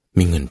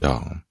มีเงินทอ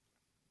ง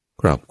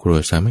ครอบครัว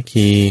สามัค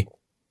คี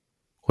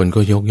คน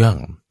ก็ยกย่อง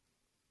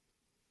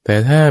แต่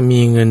ถ้ามี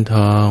เงินท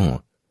อง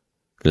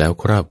แล้ว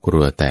ครอบครั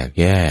วแตก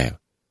แยก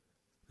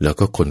แล้ว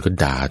ก็คนก็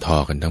ด่าทอ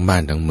กันทั้งบ้า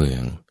นทั้งเมือ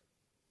ง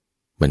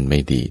มันไม่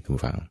ดีทุก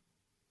ฝั่ง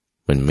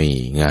มันไม่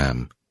งาม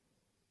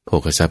โภ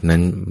คทรัพย์นั้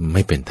นไ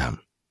ม่เป็นธรรม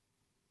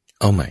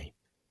เอาใหม่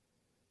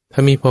ถ้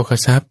ามีโภค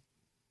ทรัพย์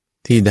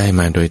ที่ได้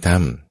มาโดยธรร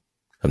ม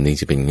คำนี้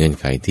จะเป็นเงื่อน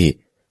ไขที่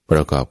ปร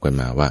ะกอบกัน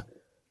มาว่า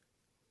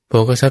โภ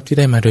คทรัพย์ที่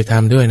ได้มาโดยธร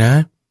รมด้วยนะ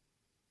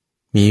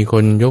มีค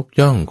นยก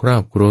ย่องครอ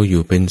บครัวอ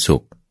ยู่เป็นสุ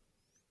ข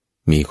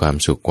มีความ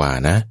สุขกว่า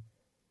นะ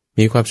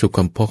มีความสุข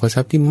กับโภคทรั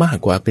พย์ที่มาก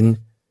กว่าเป็น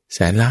แส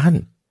นล้าน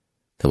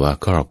แต่ว่า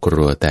ครอบค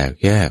รัวแตก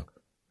แยก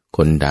ค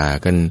นด่า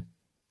กัน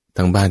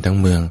ทั้งบ้านทั้ง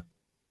เมือง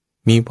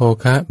มีโภ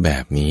คะแบ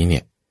บนี้เนี่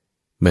ย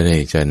ไม่ได้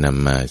จะน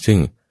ำมาซึ่ง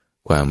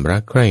ความรั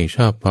กใคร่ช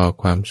อบพอ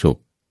ความสุข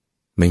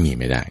ไ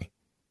ม่ได้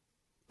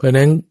เพราะ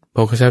นั้นโภ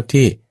คทรัพย์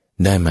ที่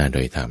ได้มาโด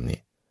ยธรรมเนี่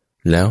ย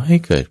แล้วให้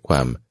เกิดคว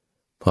าม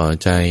พอ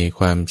ใจ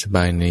ความสบ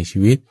ายในชี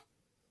วิต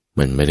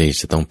มันไม่ได้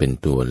จะต้องเป็น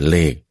ตัวเล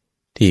ข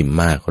ที่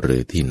มากหรื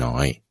อที่น้อ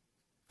ย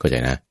เข้าใจ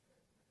นะ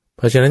เพ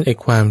ราะฉะนั้นไอ้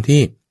ความ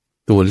ที่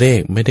ตัวเลข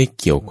ไม่ได้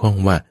เกี่ยวข้อง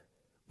ว่า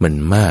มัน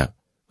มาก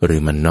หรื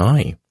อมันน้อ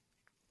ย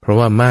เพราะ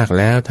ว่ามาก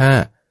แล้วถ้า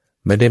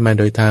ไม่ได้มาโ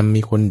ดยธรรม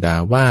มีคนด่า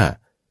ว่า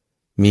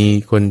มี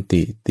คน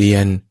ติเตีย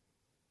น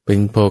เป็น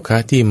โภคะ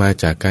ที่มา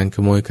จากการข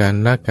โมยการ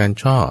ลักการ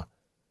ช่อ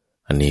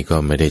อันนี้ก็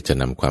ไม่ได้จะ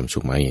นำความสุ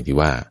ขมาอย่างที่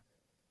ว่า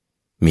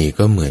มี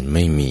ก็เหมือนไ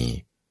ม่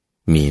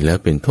มีแล้ว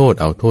เป็นโทษ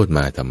เอาโทษม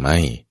าทำไม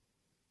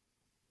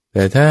แ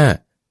ต่ถ้า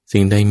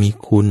สิ่งใดมี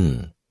คุณ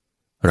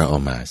เราเอา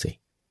มาสิ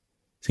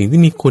สิ่งที่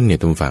มีคุณเนี่ย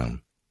ทุกฝั่ง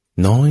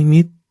น้อย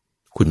นิด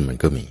คุณมัน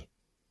ก็มี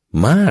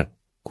มาก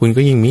คุณ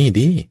ก็ยิ่งมี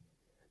ดี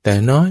แต่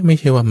น้อยไม่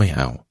ใช่ว่าไม่เ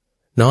อา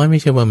น้อยไม่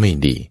ใช่ว่าไม่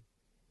ดี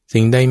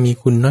สิ่งใดมี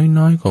คุณ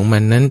น้อยๆของมั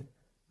นนั้น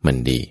มัน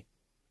ดี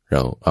เร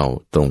าเอา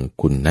ตรง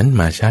คุณนั้น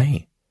มาใช้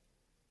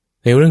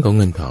ในเรื่องของ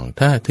เงินทอง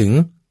ถ้าถึง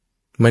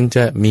มันจ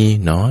ะมี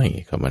น้อย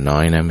คำว่าน้อ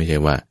ยนะไม่ใช่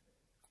ว่า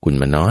คุณ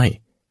มันน้อย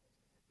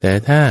แต่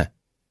ถ้า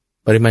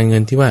ปริมาณเงิ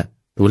นที่ว่า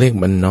ตัวเลข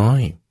มันน้อ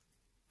ย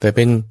แต่เ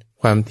ป็น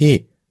ความที่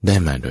ได้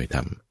มาโดยธร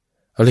รม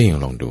เอาเรื่อ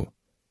งลองดู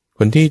ค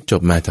นที่จ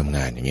บมาทำง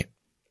านอย่างเงี้ย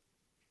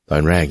ตอ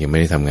นแรกยังไม่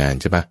ได้ทำงาน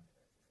ใช่ปะ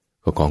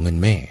ก็ขอเงิน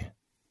แม่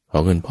ขอ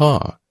เงินพ่อ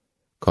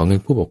ขอเงิน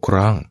ผู้ปกคร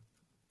อง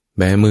แ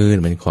บมือ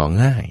มันของ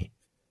ง่าย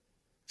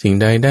สิ่ง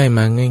ใดได้ม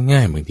าง่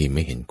ายๆบางทีไ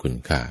ม่เห็นคุณ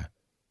ค่า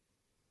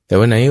แต่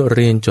วันไหนเ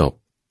รียนจบ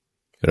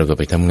เราก็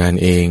ไปทำงาน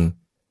เอง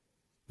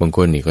บางค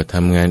นนี่ก็ท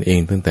ำงานเอง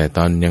ตั้งแต่ต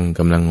อนยังก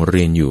ำลังเ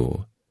รียนอยู่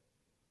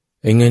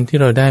ไอ้เงินที่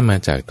เราได้มา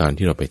จากตอน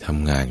ที่เราไปท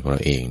ำงานของเรา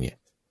เองเนี่ย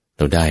เ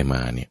ราได้ม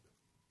าเนี่ย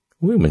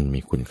มันมี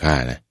คุณค่า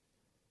นะ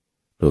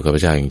ตัวข้าพ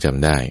เจ้ายังจ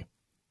ำได้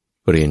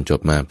เรียนจบ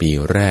มาปี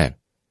แรก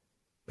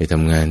ไปท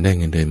ำงานได้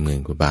เงินเดือน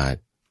10,000 กว่าบาท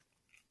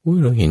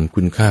เราเห็น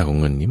คุณค่าของ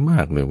เงินนี้ม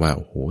ากเลยว่าโ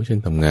อ้โหฉัน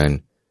ทำงาน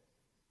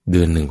เดื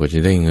อนหนึ่งกว่าจะ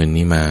ได้เงิน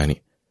นี้มาเนี่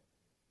ย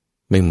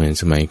ไม่เหมือน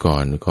สมัยก่อ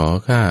นขอ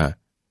ค่า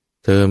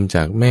เทอมจ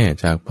ากแม่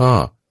จากพ่อ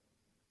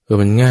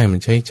มันง่ายมัน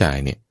ใช้จ่าย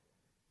เนี่ย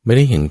ไม่ไ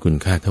ด้เห็นคุณ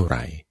ค่าเท่าไห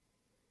ร่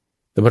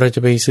แต่พอเราจ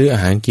ะไปซื้ออา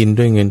หารกิน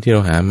ด้วยเงินที่เร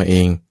าหามาเอ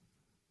ง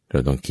เรา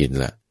ต้องคิด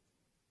ละ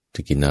จ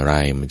ะกินอะไร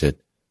มันจะ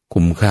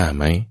คุ้มค่าไ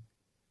หม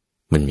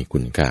มันมีคุ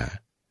ณค่า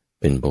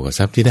เป็นโภคท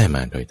รัพย์ที่ได้ม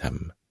าโดยธรรม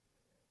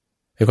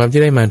ไอ้ความ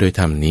ที่ได้มาโดย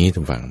ธรรมนี้ทุ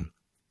กฝัง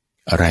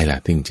อะไรล่ะ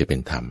จึงจะเป็น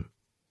ธรรม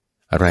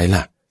อะไร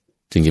ล่ะ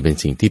จึงจะเป็น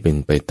สิ่งที่เป็น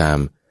ไปตาม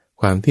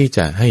ความที่จ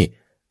ะให้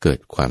เกิด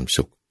ความ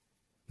สุข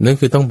นั่น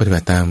คือต้องปฏิบั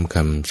ติตามค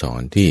ำสอ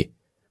นที่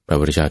พระ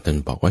พุทธเจ้าท่าน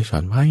บอกไว้สอ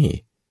นไว้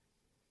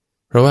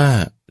เพราะว่า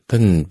ท่า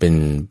นเป็น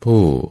ผู้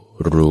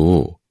รู้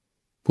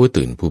ผู้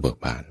ตื่นผู้เบิก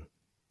บาน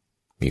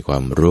มีควา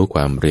มรู้คว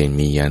ามเรียน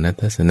มีญาณ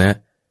ทัศนะ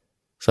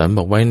สอนบ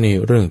อกไว้ใน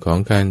เรื่องของ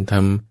การท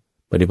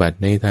ำปฏิบัติ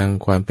ในทาง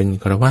ความเป็น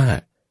ฆราวาส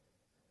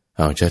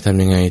จะท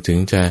ำยังไงถึง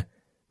จะ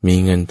มี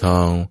เงินทอ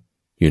ง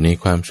อยู่ใน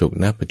ความสุข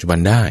ณปัจจุบัน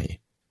ได้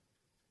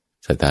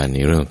ศรัทธาใน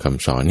เรื่องค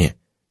ำสอนเนี่ย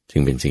จึ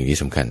งเป็นสิ่งที่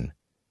สำคัญ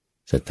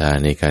ศรัทธา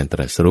ในการต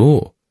รัสรู้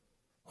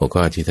หัวข้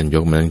อที่ท่านย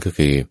กมานั้นก็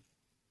คือ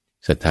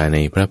ศรัทธาใน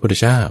พระพุทธ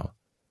เจ้า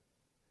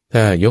ถ้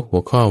ายกหั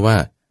วข้อว่า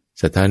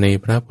ศรัทธาใน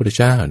พระพุทธ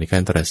เจ้าในกา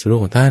รตรัสรู้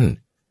ของท่าน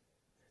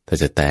ถ้า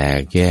จะแต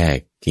กแยก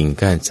กิ่ง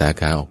ก้านสา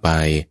ขาออกไป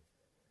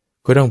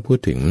ก็ต้องพูด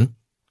ถึง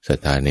ศรัท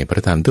ธาในพร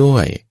ะธรรมด้ว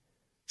ย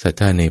ศรัท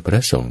ธาในพร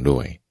ะสงฆ์ด้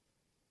วย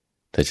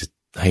ถ้าจะ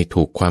ให้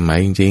ถูกความหมาย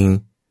จริง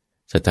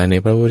ๆศรัทธาใน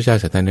พระพุทธเจ้า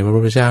ศรัทธาในพระพุ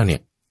ทธเจ้าเนี่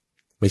ย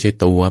ไม่ใช่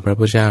ตัวพระ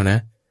พุทธเจ้านะ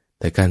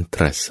แต่การต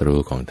รัสรู้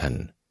ของท่าน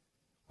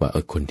ว่า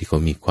คนที่เขา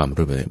มีความ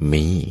รู้แบบ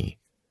มี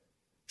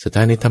ศรัทธ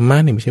าในธรรมะ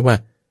นี่ไม่ใช่ว่า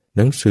ห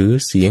นังสือ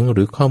เสียงห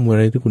รือข้อมูลอะ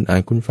ไรที่คุณอ่า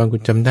นคุณฟังคุ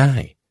ณจำได้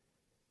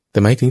แต่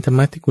หมายถึงธรรม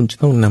ะที่คุณจะ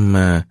ต้องนำม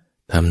า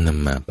ทำน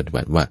ำมาปฏิ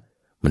บัติว่า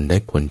มันได้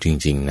ผลจ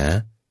ริงๆนะ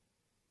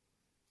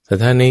ศรัท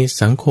ธาใน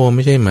สังโฆไ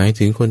ม่ใช่หมาย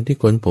ถึงคนที่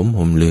โกนผม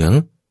ห่มเหลือง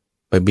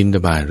ไปบิณฑ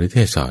บาตหรือเท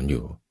ศน์สอนอ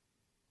ยู่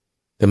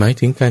แต่หมาย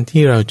ถึงการ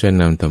ที่เราจะ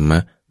นำธรรมะ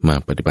มา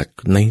ปฏิบัติ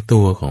ในตั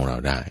วของเรา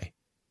ได้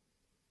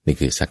นี่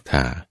คือศรัทธ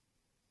า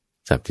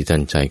ศัพท์ที่ท่า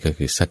นใช้ก็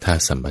คือศรัทธา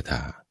สัมปท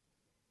า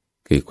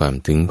คือความ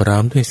ถึงพร้อ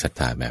มด้วยศรัท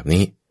ธาแบบ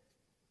นี้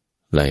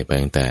ไล่ไป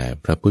ตั้งแต่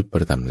พระพุทธพ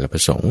ระธรรมและพร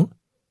ะสงฆ์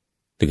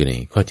นี่คือใน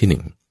ข้อที่ห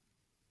นึ่ง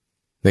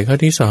ในข้อ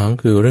ที่สอง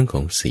คือเรื่องข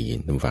องศีล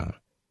ทุกฝั่ง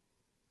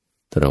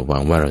ถ้าเราหวั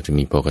งว่าเราจะ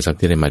มีโภคทรัพย์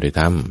ที่ได้มาโดย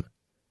ธรรม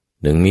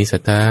หนึ่งมีศรั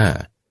ทธา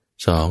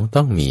สอง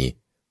ต้องมี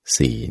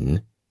ศีล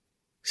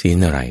ศีล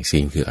อะไรศี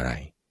ลคืออะไร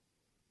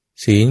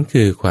ศีล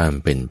คือความ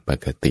เป็นป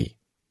กติ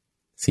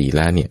ศีล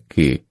เนี่ย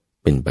คือ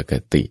เป็นปก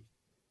ติ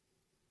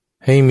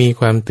ให้มี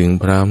ความถึง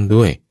พร้อม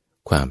ด้วย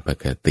ความป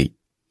กติ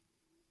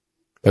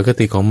ปก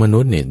ติของมนุ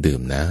ษย์เนี่ยดื่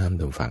มน้ำ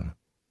ทุกฝั่ง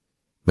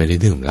ไม่ได้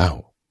ดื่มเหล้า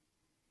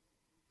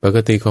ปก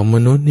ติของม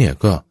นุษย์เนี่ย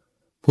ก็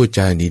พูดจ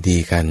าดี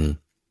ๆกัน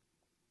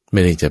ไ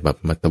ม่ได้จะแบบ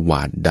มาตว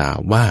าดด่า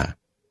ว่า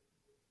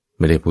ไ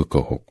ม่ได้พูดโก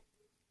หก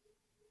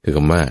คือค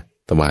ำว่า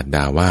ตวาด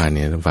ด่าว่าเ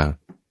นี่ยท่านฟัง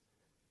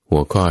หั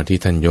วข้อที่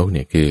ท่านยกเ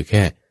นี่ยคือแ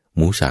ค่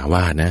มุสาว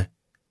าทนะ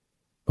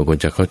บางคน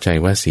จะเข้าใจ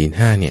ว่าศีล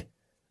ห้าเนี่ย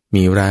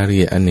มีรายละเ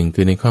อียดอันหนึ่ง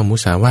คือในข้อมุ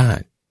สาวา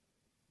ท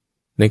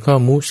ในข้อ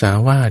มุสา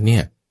วาทเนี่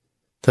ย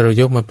ถ้าเรา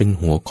ยกมาเป็น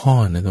หัวข้อ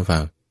นะท่านฟั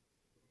ง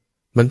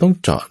มันต้อง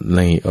เจาะใน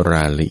ร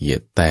ายละเอียด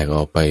แตกอ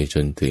อกไปจ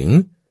นถึง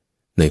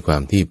ในควา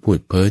มที่พูด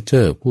เพ้อเ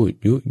จ้อพูด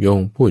ยุยง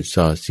พูด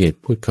ส่อเสียด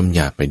พูดคำหย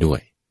าบไปด้ว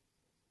ย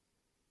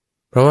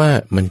เพราะว่า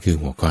มันคือ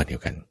หัวข้อเดีย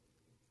วกัน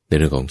ใน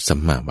เรื่องของสัม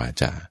มาวา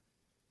จา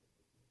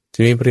จะ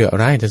มีประโยชน์อะ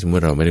ไรถ้าสมม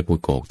ติเราไม่ได้พูด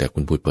โกหกแต่คุ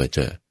ณพูดเพ้อเ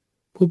จ้อ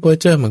พูดเพ้อ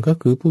เจ้อมันก็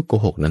คือพูดโก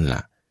หกนั่นแหล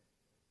ะ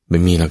ไม่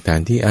มีหลักฐาน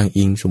ที่อ้าง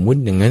อิงสมมุติ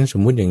อย่างนั้นส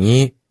มมุติอย่าง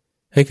นี้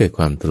ให้เกิดค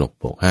วามตลก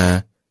โปกฮา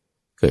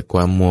เกิดคว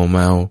ามมัวเม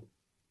า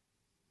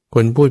ค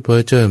นพูดเพ้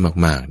อเจ้อ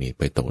มากๆนี่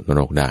ไปตกน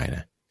รกได้น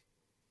ะ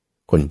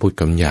คนพูด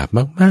คำหยาบ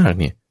มากๆ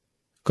เนี่ย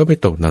ก็ไป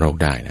ตกนรก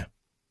ได้นะ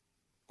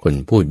คน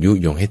พูดยุ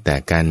ยงให้แต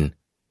กกัน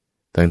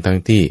ทั้ง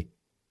ที่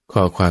ข้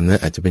อความนั้น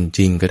อาจจะเป็นจ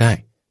ริงก็ได้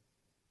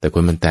แต่ค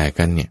นมันแตก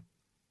กันเนี่ย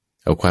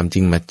เอาความจริ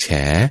งมาแฉ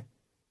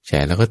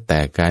แล้วก็แต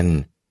กกัน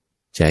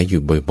แฉอ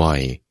ยู่บ่อ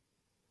ย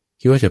ๆ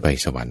คิดว่าจะไป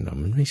สวรรค์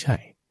มันไม่ใช่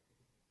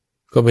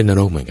ก็เป็นน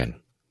รกเหมือนกัน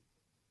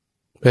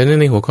เพราะฉะนั้น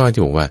ในหัวข้อ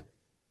ที่บอกว่า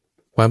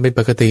ความเป็นป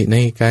กติใน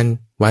การ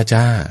วาจ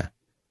า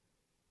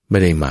ไม่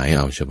ได้หมายเ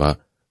อาเฉพาะ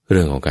เ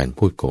รื่องของการ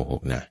พูดโกห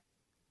กนะ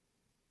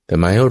แต่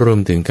หมายรวม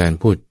ถึงการ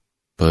พูด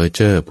เพ้อเ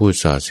จ้อพูด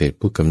ส่อเสียด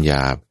พูดคำหย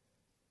าบ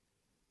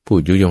พู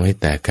ดยุยงให้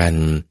แตกกัน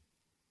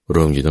ร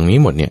วมอยู่ตรงนี้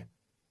หมดเนี่ย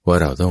ว่า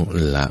เราต้อง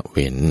ละเ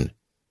ว้น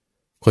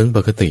คนป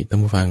กติท่าน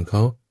ผู้ฟังเข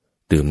า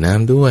ดื่มน้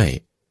ำด้วย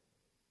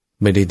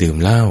ไม่ได้ดื่ม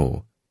เหล้า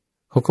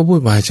เขาก็พูด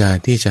วาจา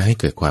ที่จะให้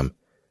เกิดความ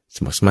ส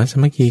มัครสมานสา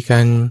มัคคีกั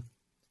น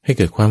ให้เ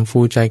กิดความฟู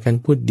ใจกัน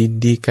พูด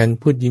ดีๆกัน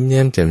พูดยิ้มแย้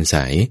มแจ่มใส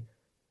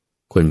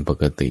คนป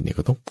กติเนี่ย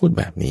ก็ต้องพูด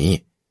แบบนี้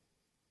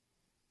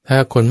ถ้า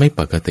คนไม่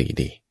ปกติ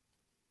ดี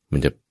มัน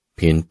จะเ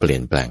พี้ยนเปลี่ย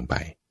นแปลงไป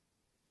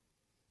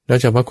นอก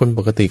จากว่าคนป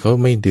กติเขา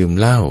ไม่ดื่ม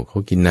เหล้าเขา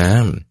กินน้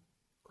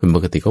ำคนป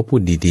กติเขาพู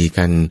ดดีๆ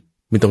กัน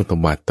ไม่ต้องต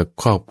วัดตะ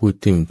คอกพูด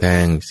ทิ่มแท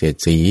งเสียด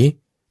สี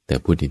แต่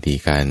พูดดี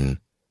ๆกัน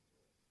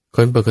ค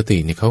นปกติ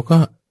เนี่ยเขาก็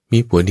มี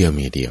ผัวเดียวเ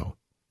มียเดียว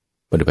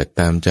ปฏิบัติ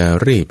ตามจา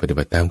รีตปฏิ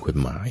บัติตามกฎ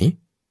หมาย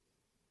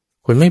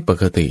คนไม่ป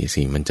กติ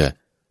สิมันจะ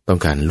ต้อง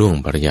การล่วง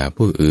ภรรยา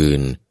ผู้อื่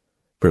น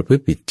ประพฤ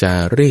ติผิดจา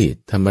รีต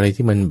ทำอะไร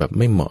ที่มันแบบ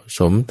ไม่เหมาะส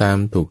มตาม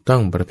ถูกต้อ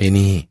งประเพ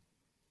ณี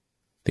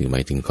ถึงหม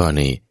ายถึงข้อใ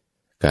น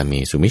การมี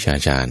สุมิจฉา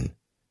จาร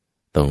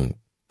ต้อง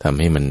ทำ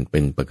ให้มันเป็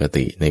นปก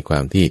ติในควา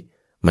มที่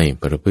ไม่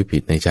ประพฤติผิ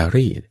ดในจา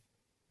รีต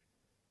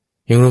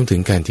ยังรวมถึ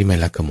งการที่ไม่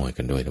ลักขโมย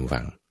กันด้วยท่าน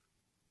ฟัง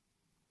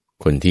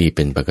คนที่เ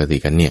ป็นปกติ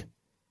กันเนี่ย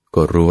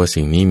ก็รู้ว่า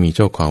สิ่งนี้มีเ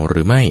จ้าของห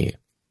รือไม่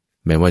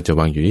แม้ว่าจะ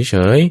วางอยู่เฉ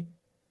ย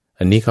ๆ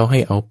อันนี้เขาให้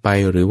เอาไป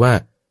หรือว่า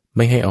ไ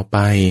ม่ให้เอาไป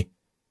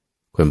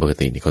คนปก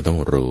ตินี่เขาต้อง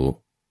รู้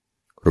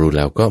แ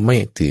ล้วก็ไม่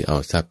ถือเอา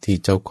ทรัพย์ที่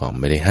เจ้าของ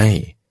ไม่ได้ให้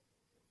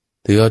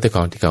ถือเอาแต่ข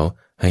องที่เขา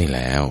ให้แ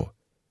ล้ว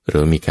หรื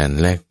อมีการ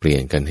แลกเปลี่ย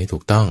นกันให้ถู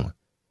กต้อง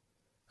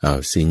เอา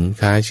สิน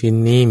ค้าชิ้น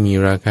นี้มี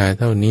ราคา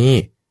เท่านี้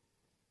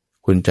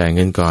คุณจ่ายเ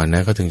งินก่อนน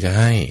ะเขาถึงจะ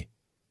ให้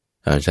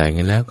เอาจ่ายเ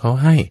งินแล้วเขา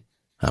ให้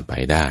เอาไป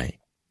ได้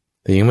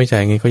แต่ยังไม่จ่า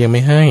ยเงินเขายังไ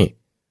ม่ให้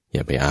อย่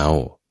าไปเอา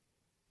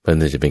เพื่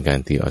อจะเป็นการ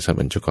ถือเอาทรัพย์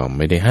อันเจ้าของ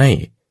ไม่ได้ให้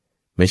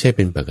ไม่ใช่เ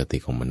ป็นปกติ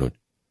ของมนุษย์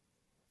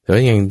แต่ว่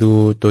าอย่างดู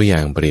ตัวอย่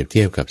างเปรียบเ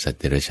ทียบกับสัตว์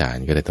เดรัจฉาน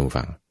ก็ได้ตรง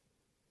ฟัง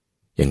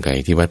อย่างไก่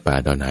ที่วัดป่า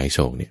ดอนหายโศ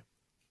กเนี่ย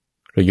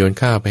เราโยน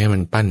ข้าวไปให้มั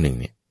นปั้นหนึ่ง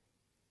เนี่ย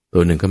ตั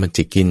วหนึ่งก็มัน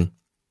จิกกิน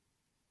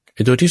ไ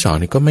อ้ตัวที่สอง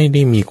นี่ก็ไม่ไ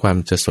ด้มีความ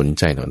จะสน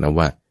ใจหรอกนะ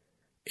ว่า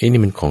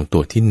นี่มันของตั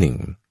วที่หนึ่ง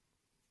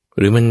ห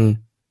รือมัน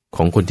ข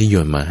องคนที่โย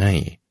นมาให้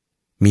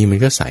มีมัน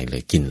ก็ใส่เล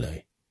ยกินเลย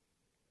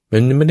มั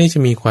นไม่ได้จะ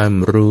มีความ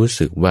รู้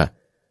สึกว่า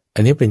อั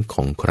นนี้เป็นข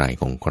องใค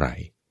ร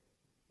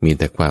มี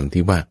แต่ความ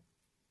ที่ว่า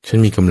ฉัน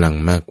มีกำลัง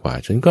มากกว่า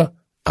ฉันก็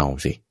เอา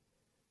สิ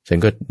ฉัน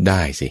ก็ไ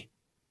ด้สิ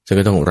ฉัน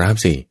ก็ต้องรับ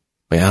สิ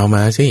ไปเอาม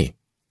าสิ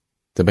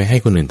จะไปให้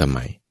คนอื่นทำไม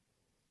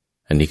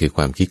อันนี้คือค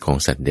วามคิดของ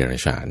สัตว์เดรั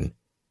จฉาน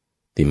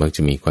ที่มักจ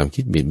ะมีความ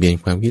คิดเบียดเบียน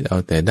ความคิดเอา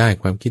แต่ได้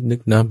ความคิดนึ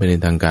กน้อมไปใน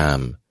ทางกา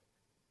ม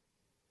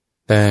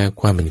แต่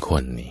ความเป็นค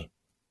นนี่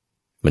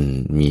มัน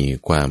มี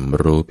ความ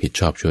รู้ผิด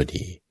ชอบชั่ว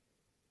ดี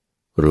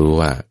รู้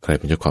ว่าใครเ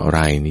ป็นเจ้าของอะไ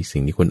รนี่สิ่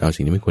งที่ควรเอา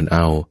สิ่งที่ไม่ควรเอ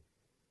า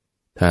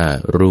ถ้า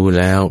รู้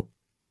แล้ว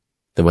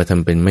แต่ว่าท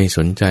ำเป็นไม่ส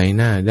นใจ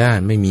หน้าด้าน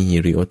ไม่มีหิ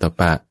ริโอตตัป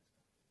ปะ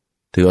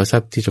ถือเอาทรั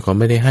พย์ที่เจ้าของ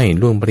ไม่ได้ให้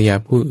ล่วงภริยา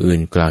ผู้อื่น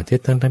กล่าวเท็จ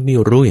ทั้งที่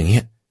รู้อย่างเ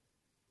งี้ย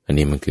อัน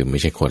นี้มันคือไม่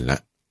ใช่คนละ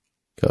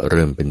ก็เ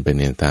ริ่มเป็นไปใ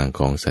นทางข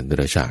องสัตว์เด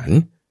รัจฉาน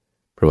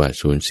เพราะว่า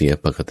สูญเสีย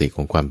ปกติข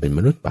องความเป็นม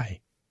นุษย์ไป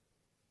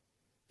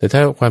แต่ถ้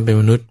าความเป็น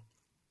มนุษย์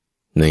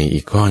ใน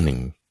อีกข้อหนึ่ง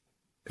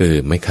คือ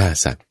ไม่ฆ่า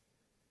สัตว์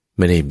ไ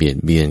ม่ได้เบียด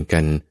เบียนกั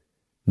น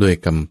ด้วย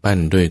กำปั้น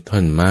ด้วยท่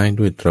อนไม้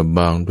ด้วยตะบ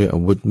องด้วยอา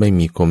วุธไม่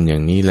มีคมอย่า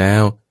งนี้แล้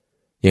ว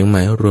ยังหม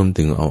ายรวม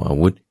ถึงเอาอา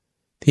วุธ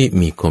ที่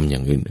มีคมอย่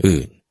าง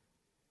อื่น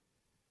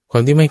ๆควา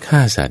มที่ไม่ฆ่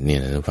าสัตว์เนี่ย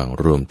นะฝั่ง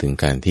รวมถึง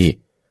การที่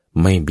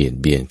ไม่เบียด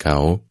เบียนเขา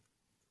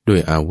ด้วย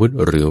อาวุธ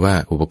หรือว่า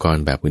อุปกร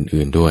ณ์แบบ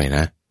อื่นๆด้วยน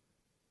ะ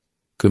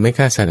คือไม่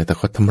ฆ่าสัตว์แต่เ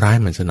ขาทำร้าย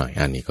มันซะหน่อย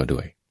อันนี้ก็ด้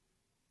วย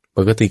ป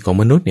กติของ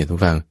มนุษย์เนี่ยทุก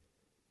ฝั่ง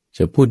จ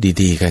ะพูด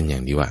ดีๆกันอย่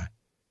างดีว่า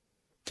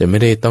จะไม่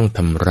ได้ต้องท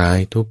ำร้าย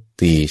ทุบ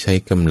ตีใช้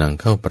กำลัง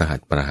เข้าประ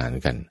หาร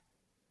กัน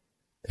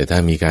แต่ถ้า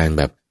มีการแ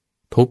บบ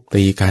ทุบ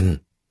ตีกัน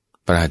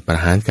ประ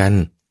หารกัน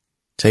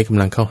ใช้ก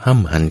ำลังเข้าห้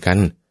ำหั่นกัน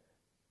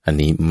อัน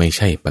นี้ไม่ใ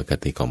ช่ปก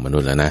ติของมนุ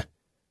ษย์แล้วนะ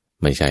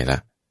ไม่ใช่ละ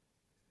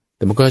แ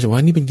ต่มันก็จะว่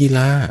านี่เป็นกีฬ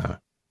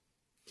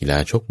า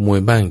ชกมวย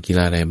บ้างกีฬ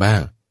าอะไรบ้า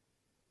ง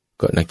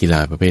ก็นักกีฬา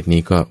ประเภท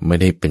นี้ก็ไม่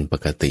ได้เป็นป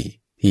กติ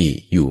ที่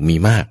อยู่มี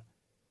มาก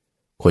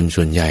คน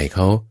ส่วนใหญ่เข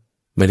า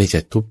ไม่ได้จ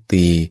ะทุบ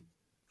ตี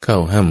เข้า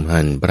ห้ำ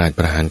หั่นป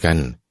ระหารกัน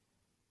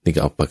นี่ก็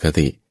เอาปก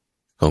ติ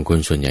ของคน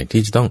ส่วนใหญ่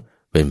ที่จะต้อง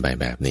เป็น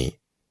แบบนี้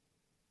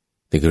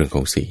ในเรื่องข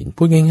องศีล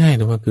พูดง่ายๆเ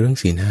ลยว่าคือเรื่อง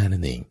ศีลห้านั่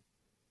นเอง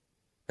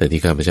แต่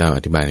ที่ข้าพเจ้าอ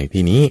ธิบายใน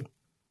ที่นี้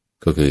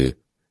ก็คือ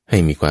ให้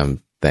มีความ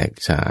แตก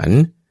ฉาน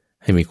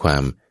ให้มีควา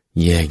ม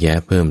แยกแยะ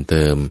เพิ่มเ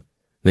ติม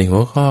ในหั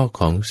วข้อ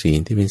ของศีล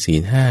ที่เป็นศี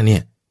ลห้าเนี่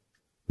ย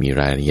มี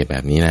รายละเอียดแบ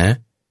บนี้นะ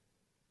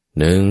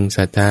1ศ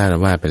รัทธาเรา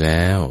ว่าไปแ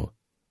ล้ว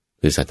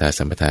คือศรัทธา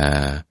สัมปทา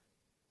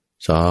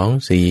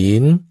2ศี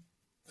ล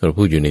เรา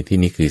พูดอยู่ในที่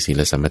นี้คือศี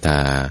ลสัมปทา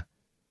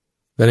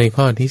และใน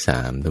ข้อที่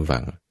3ท่านฟั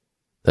ง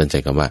ตั้งใจ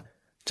คำว่า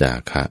จา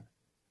คะ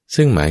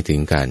ซึ่งหมายถึง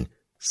การ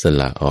ส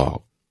ละออก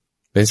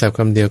เป็นศัพท์ค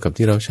ำเดียวกับ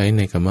ที่เราใช้ใ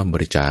นคำว่าบ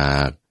ริจา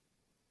ค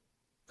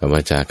คำว่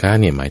าจาคะ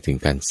เนี่ยหมายถึง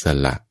การส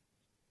ละ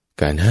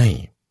การให้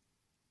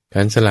ก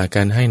ารสละก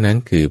ารให้นั้น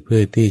คือเพื่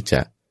อที่จ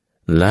ะ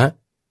ละ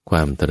คว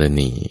ามตระห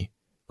นี่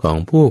ของ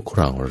ผู้คร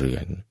องเรือ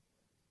น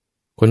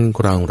คนค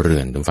รองเรื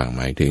อนท่านฟังห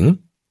มายถึง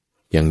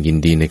ยังยิน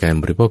ดีในการ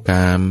บริโภคก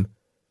าม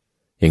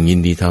ยังยิน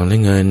ดีทองและ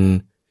เงิน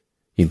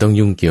ยังต้อง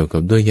ยุ่งเกี่ยวกั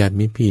บด้วยญาติ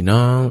มิตรพี่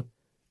น้อง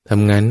ท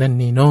ำงานนั่น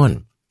นี่โน่น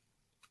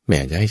แม่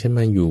จะให้ฉัน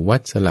มาอยู่วั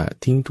ดสละ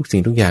ทิ้งทุกสิ่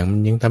งทุกอย่างมัน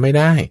ยังทำไม่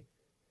ได้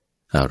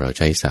เราใ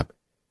ช้ศัพท์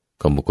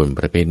ของบุคคลป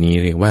ระเภทนี้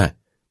เรียกว่า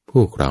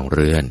ผู้ครองเ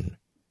รือน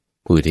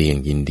ผู้ที่ยัง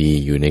ยินดี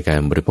อยู่ในการ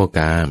บริโภคก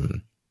าม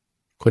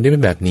คนที่เป็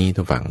นแบบนี้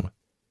ท่านฟัง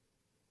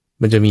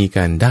มันจะมีก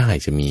ารได้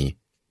จะมี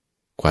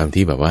ความ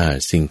ที่แบบว่า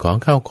สิ่งของ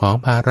เข้าของ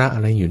ภาระอ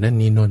ะไรอยู่นั่น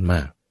นี่โน่นม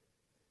าก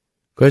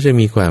ก็จะ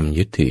มีความ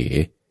ยึดถือ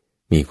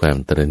มีความ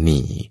ตระห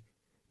นี่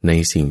ใน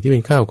สิ่งที่เป็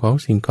นข้าวของ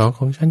สิ่งข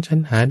องฉัน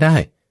หาได้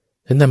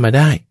ฉันทำมาไ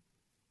ด้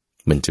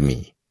มันจะมี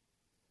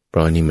เพร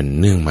าะนี่มัน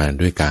เนื่องมา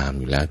ด้วยกาม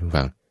อยู่แล้วทุก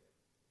ฝั่ง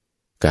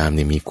กามเ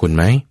นี่ยมีคุณไ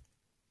หม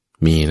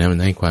มีนะมัน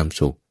ให้ความ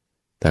สุข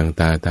ทาง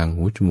ตาทาง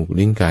หูจมูก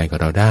ลิ้นกายของ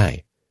เราได้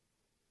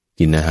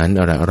กินอาหาร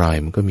อร่อย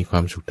มันก็มีควา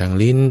มสุขทาง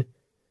ลิ้น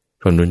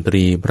ฟังดนต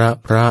รีพร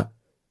ะ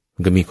มั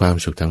นก็มีความ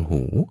สุขทาง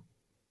หู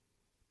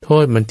โท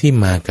ษมันที่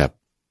มากับ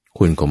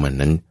คุณของมัน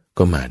นั้น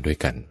ก็มาด้วย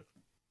กัน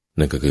ใน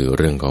นั่นก็คือเ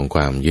รื่องของค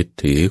วามยึด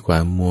ถือควา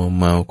มมัว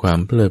เมาความ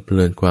เพลิดเพ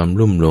ลินความ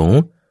ลุ่มหลง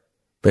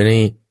ไปใน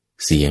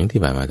เสียงที่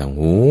ผ่านมาทาง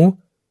หู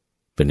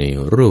ไปใน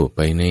รูปไ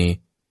ปใน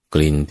ก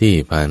ลิ่นที่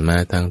ผ่านมา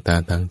ทางตา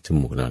ทางจ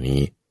มูกเหล่า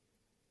นี้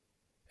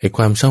ไอ้ค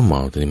วามเศร้าหมอ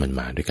งตัวนี้มัน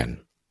มาด้วยกัน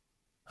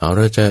เ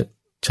ราจะ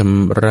ช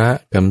ำระ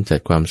กำจัด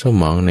ความเศร้า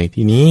หมองใน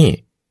ที่นี้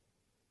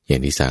อย่า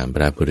งที่สามพ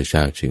ระพุทธเจ้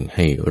าจึงใ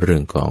ห้เรื่อ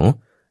งของ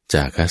จ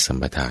าคะสัม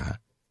ปทา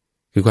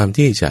คือความ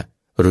ที่จะ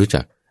รู้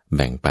จักแ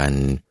บ่งปัน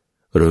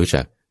รู้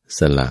จักส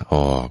ละอ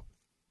อก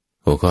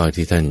หัวข้อ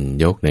ที่ท่าน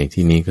ยกใน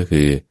ที่นี้ก็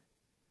คือ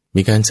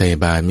มีการใส่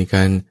บาตรมีก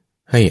าร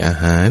ให้อา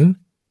หาร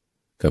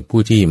กับ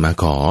ผู้ที่มา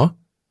ขอ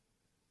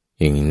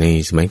อย่างใน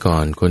สมัยก่อ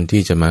นคน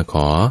ที่จะมาข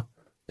อ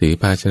ถือ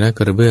ภาชนะก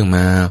ระเบื้องม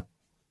า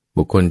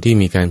บุคคลที่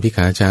มีการพิข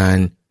าจา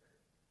ร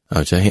เอ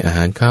าจะให้อาห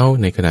ารเขา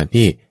ในขณะ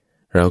ที่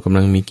เรากำ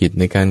ลังมีกิจ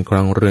ในการคร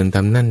องเรือนท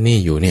ำนั่นนี่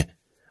อยู่เนี่ย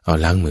เอา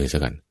ล้างมือซะ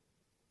กัน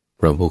เพ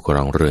ราะผู้คร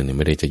องเรือนเนี่ยไ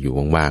ม่ได้จะอยู่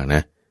ว่างๆน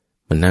ะ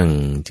มานั่ง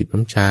จิบ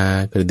น้ำชา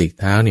กระดิก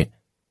เท้าเนี่ย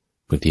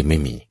บางทีไม่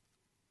มี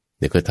เ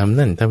ดี๋ยวก็ทำ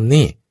นั่นทำ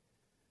นี่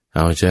เอ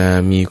าจะ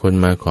มีคน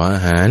มาขออ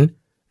าหาร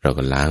เรา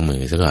ก็ล้างมื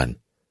อซะก่อน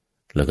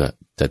แล้วก็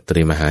จัดเต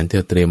รียมอาหารที่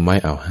เตรียมไว้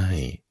เอาให้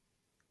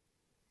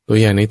ตัว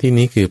อย่างในที่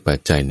นี้คือปัจ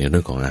จัยในเรื่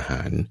องของอาห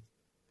าร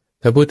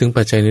ถ้าพูดถึง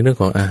ปัจจัยในเรื่อง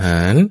ของอาห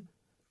าร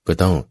ก็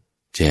ต้อง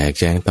แจก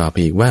แจงต่อไป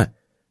อีกว่า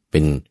เป็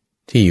น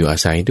ที่อยู่อา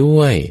ศัยด้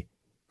วย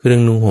เครื่อ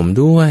งนุ่งห่ม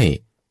ด้วย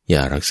ย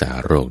ารักษา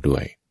โรคด้ว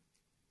ย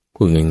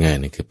พูดง่าย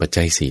ๆนั่นคือปัจ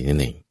จัยสี่นั่น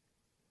เอง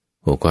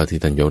หัวข้อที่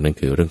ท่านยกนั่น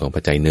คือเรื่องของ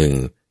ปัจจัยหนึ่ง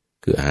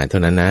คืออาหารเท่า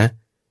นั้นนะ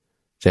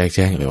แจกแจ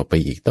งออกไป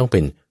อีกต้องเป็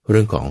นเ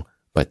รื่องของ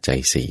ปัจจัย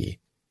สี่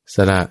ส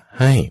ละ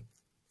ให้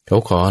เขา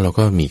ขอเรา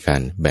ก็มีกา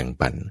รแบ่ง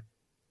ปัน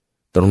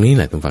ตรงนี้แ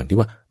หละตรงฝั่งที่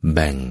ว่าแ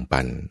บ่ง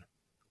ปัน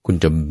คุณ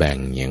จะแบ่ง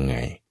ยังไง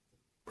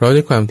เพราะด้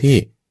วยความที่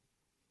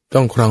ต้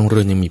องครองเรื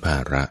อนยังมีภา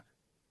ระ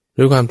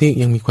ด้วยความที่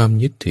ยังมีความ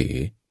ยึดถือ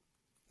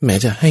แม้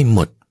จะให้หม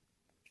ด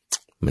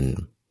มัน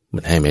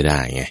ให้ไม่ได้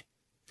ไง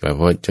เพ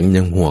ราะฉัน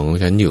ยังห่วงของ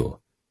ฉันอยู่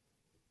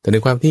แต่ใน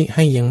ความที่ใ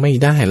ห้ยังไม่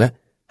ได้ละ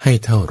ให้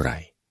เท่าไหร่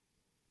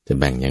จะ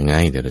แบ่งยังไง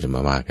เดี๋ยวเราจะม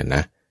าว่ากันน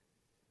ะ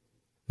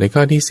ในข้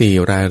อที่สี่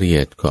รายละเอี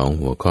ยดของ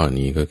หัวข้อ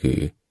นี้ก็คือ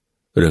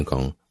เรื่องขอ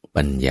ง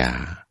ปัญญา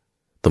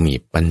ต้องมี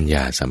ปัญญ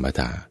าสัมป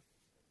ทา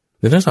ใ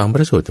นทั้งสองพ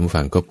ระสูตรท่าน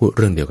ฟังก็พูดเ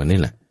รื่องเดียวกันนี่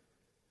แหละ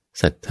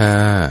ศรัทธา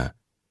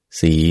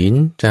ศีล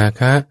จา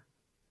คะ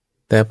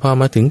แต่พอ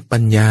มาถึงปั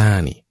ญญา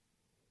นี่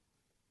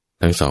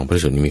ทั้งสองพระ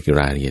สูตรนี้มี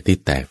รายละเอียดที่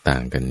แตกต่า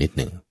งกันนิดห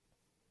นึ่ง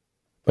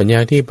ปัญญา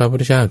ที่พระพุท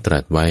ธเจ้าตรั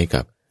สไว้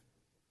กับ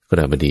กฤ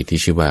หบดีที่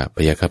ชื่อว่าพ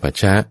ยคปัช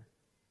ชะ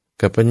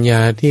กับปัญญา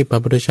ที่พระ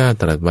พุทธเจ้า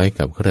ตรัสไว้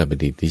กับกฤหบ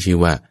ดีที่ชื่อ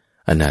ว่า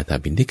อนาถ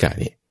บิณฑิกะ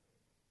นี่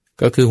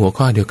ก็คือหัว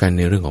ข้อเดียวกันใ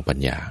นเรื่องของปัญ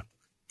ญา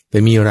แต่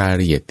มีราย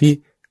ละเอียดที่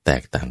แต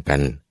กต่างกั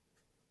น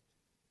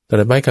ต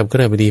รัสไว้กับก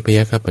ฤหบดีพย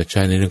คปัชช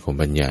ะในเรื่องของ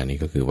ปัญญานี่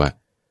ก็คือว่า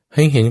ใ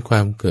ห้เห็นคว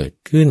ามเกิด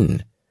ขึ้น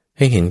ใ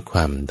ห้เห็นคว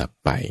ามดับ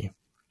ไป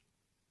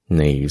ใ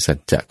นสัจ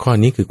จะข้อ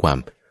นี้คือความ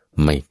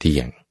ไม่เที่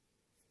ยง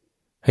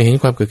ให้เห็น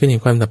ความเกิดขึ้นเห็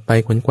นความดับไป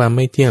เห็นความไ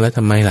ม่เที่ยงแล้วท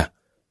ำไมล่ะ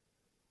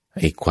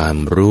ไอ้ความ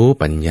รู้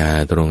ปัญญา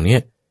ตรงเนี้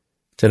ย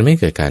จะไม่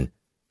เกิดการ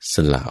ส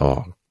ละออ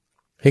ก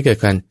ให้เกิด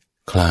การ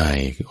คลาย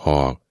อ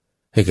อก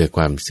ให้เกิดค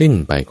วามสิ้น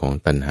ไปของ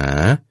ตัณหา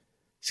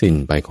สิ้น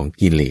ไปของ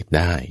กิเลสไ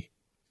ด้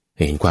ใ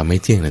ห้เห็นความไม่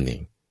เที่ยงนั่นเอ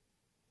ง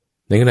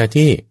ในขณะ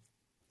ที่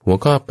หัว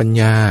ข้อปัญ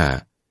ญา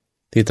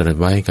ที่ตรัส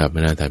ไว้กับอ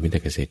นาถบิณฑิ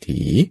กเศรษ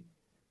ฐี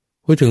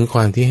พูดถึงคว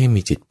ามที่ให้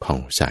มีจิตผ่อง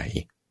ใส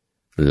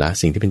ละ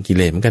สิ่งที่เป็นกิเ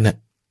ลสเหมือนกันนะ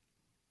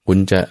คุณ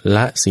จะล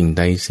ะสิ่งใ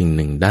ดสิ่งห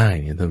นึ่งได้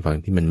เนี่ยท่านฟัง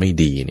ที่มันไม่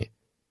ดีเนี่ย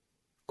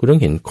คุณต้อง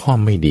เห็นข้อ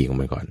ไม่ดีของ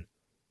มันก่อน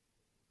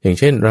อย่าง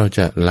เช่นเราจ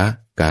ะละ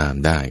กาม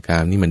ได้กา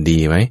มนี่มันดี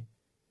ไหม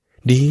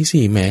ดีสิ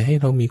แม้ให้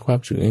เรามีความ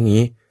สุขอย่าง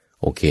นี้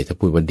โอเคถ้า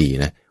พูดว่าดี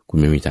นะคุณ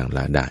ไม่มีทางล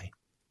ะได้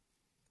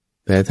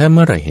แต่ถ้าเ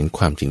มื่อไหร่เห็นค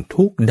วามจริง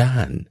ทุกด้า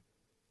น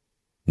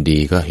ดี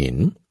ก็เห็น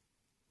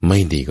ไม่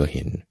ดีก็เ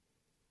ห็น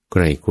ใค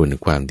รควร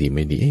ความดีไ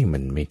ม่ดีมั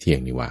นไม่เที่ยง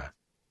นี่ว่า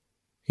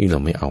ที่เรา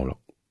ไม่เอาหรอก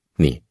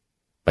นี่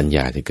ปัญญ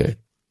าจะเกิด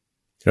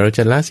เราจ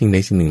ะละสิ่งใด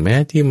สิ่งหนึ่งแม้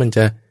ที่มันจ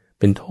ะ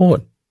เป็นโทษ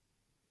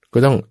ก็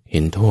ต้องเ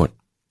ห็นโทษ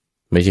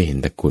ไม่ใช่เห็น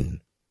แต่คุณ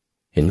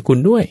เห็นคุณ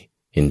ด้วย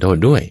เห็นโทษ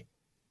ด้วย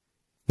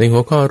ในหั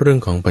วข้อเรื่อง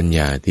ของปัญญ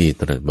าที่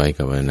ตรัสไว้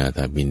กับอนาถ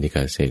บิณฑิก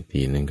เศรษ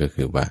ฐีนั่นก็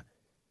คือว่า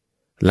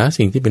ละ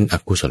สิ่งที่เป็นอ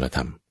กุศลธร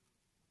รม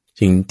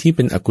สิ่งที่เ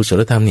ป็นอกุศ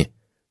ลธรรมเนี่ย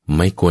ไ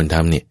ม่ควรท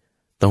ำเนี่ย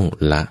ต้อง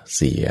ละเ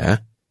สีย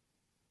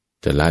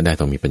จะละได้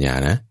ต้องมีปัญญา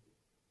นะ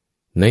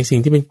ในสิ่ง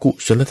ที่เป็นกุ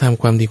ศลธรรม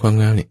ความดีความ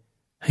งามเนี่ย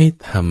ให้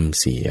ทำ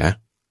เสีย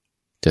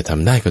จะท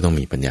ำได้ก็ต้อง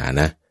มีปัญญา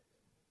นะ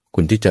คุ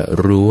ณที่จะ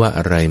รู้ว่า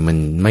อะไรมัน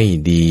ไม่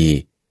ดี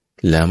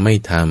แล้วไม่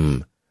ท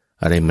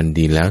ำอะไรมัน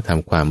ดีแล้วท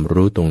ำความ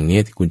รู้ตรงนี้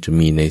ที่คุณจะ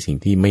มีในสิ่ง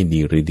ที่ไม่ดี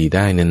หรือดีไ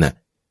ด้นั่นน่ะ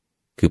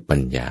คือปั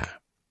ญญา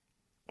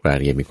ราย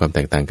ละเอียดมีความแต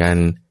กต่างกัน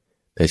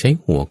แต่ใช้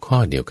หัวข้อ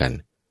เดียวกัน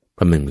เพ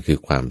ราะมันคือ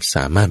ความส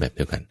ามารถแบบเ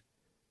ดียวกัน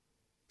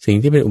สิ่ง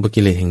ที่เป็นอุป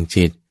กิเลสแห่ง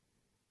จิต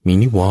มี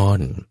นิว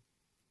รณ์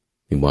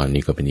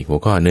นี่ก็เป็นอีกหัว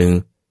ข้อหนึ่ง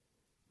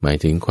หมาย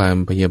ถึงความ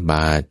พยาบ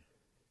าท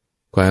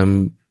ความ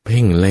เ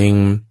พ่งเล็ง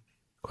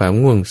ความ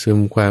ง่วงซึม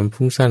ความ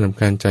ฟุ้งซ่านรำ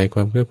คาญใจคว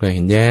ามเครียดแปรเ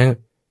ห็นแย้ง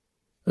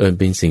เ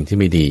ป็นสิ่งที่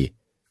ไม่ดี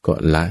ก็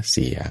ละเ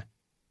สีย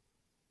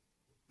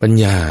ปัญ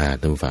ญา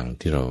ตรงฝั่ง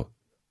ที่เรา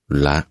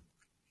ละ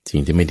สิ่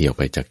งที่ไม่ดีออก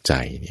ไปจากใจ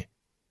เนี่ย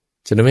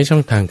จะทำให้ช่อ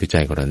งทางคือใจ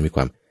ของเรามีค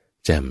วาม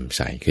แจ่มใ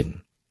สขึ้น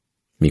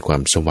มีควา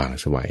มสว่าง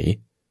ไสว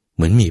เห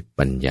มือนมี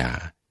ปัญญา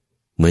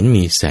เหมือน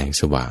มีแสง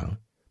สว่าง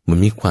เหมือน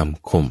มีความ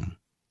คม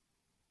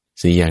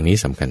สี่อย่างนี้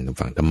สำคัญตรง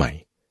ฝั่งทำไม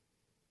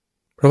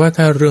เพราะว่า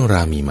ถ้าเรื่องร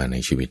าวมีมาใน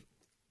ชีวิต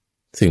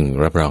ซึ่ง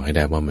รับรองให้ไ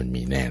ด้ว่ามัน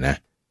มีแน่นะ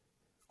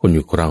คนอ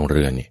ยู่ครองเ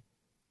รือนเนี่ย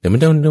เดี๋ยวมัน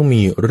ต้อง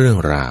มีเรื่อง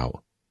ราว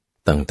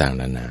ต่าง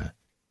ๆนานา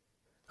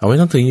เอาไว้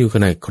ต้องถึงอยู่ข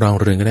นาดครอง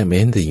เรือนก็ได้ไม่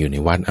เห็นแต่อยู่ใน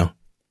วัดเอา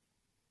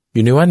อ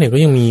ยู่ในวัดเนี่ยก็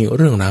ยังมีเ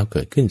รื่องราวเ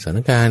กิดขึ้นสถาน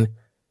การณ์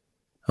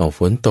เอาฝ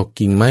นตก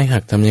กิ่งไม้หั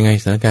กทำยังไง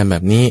สถานการณ์แบ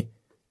บนี้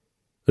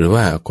หรือ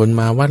ว่าคน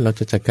มาวัดเรา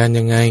จะจัดการ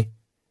ยังไง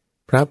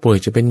พระป่วย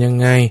จะเป็นยัง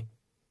ไง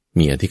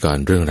มีอธิกร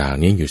ณ์เรื่องราว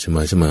นี้อยู่เส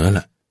มอ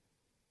ล่ะ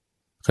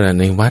ขณะ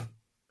ในวัด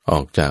ออ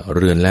กจากเ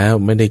รือนแล้ว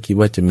ไม่ได้คิด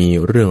ว่าจะมี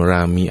เรื่องร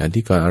าวมีอ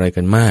ธิกรณ์อะไร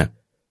กันมาก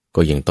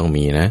ก็ยังต้อง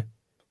มีนะ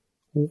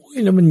โอ้ย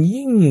แล้วมัน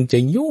ยิ่งจะ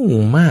ยุ่ง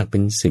มากเป็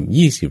น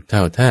10-20 เท่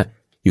าถ้า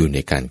อยู่ใน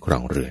การครอ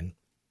งเรือน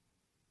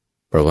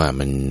เพราะว่า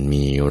มัน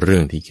มีเรื่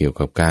องที่เกี่ยว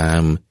กับกา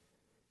ม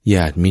ญ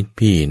าติมิตร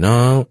พี่น้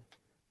อง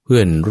เพื่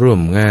อนร่ว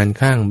มงาน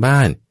ข้างบ้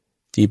าน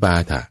จีบา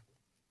ถะ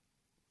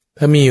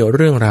ถ้ามีเ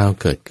รื่องราว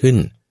เกิดขึ้น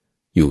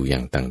อยู่อย่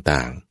างต่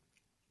าง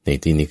ๆใน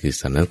ที่นี้คือ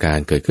สถานการ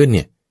ณ์เกิดขึ้นเ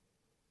นี่ย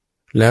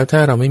แล้วถ้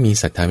าเราไม่มี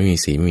ศรัทธาไม่มี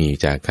ศีลไม่มี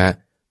จาคะ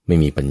ไม่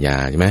มีปัญญา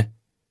ใช่ไหม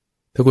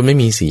ถ้าคุณไม่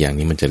มี4อย่าง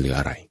นี้มันจะเหลือ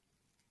อะไร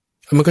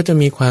มันก็จะ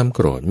มีความโก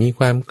รธมีค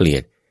วามเกลีย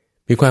ด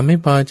มีความไม่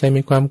พอใจ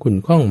มีความขุ่น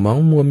ข้องมอง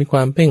มัวมีคว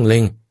ามเพ่งเล็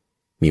ง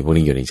มีพวก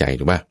นี้อยู่ในใจ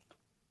ถูกป่ะ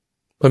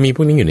พอมีพ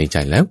วกนี้อยู่ในใจ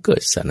แล้วเกิ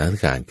ดสถาน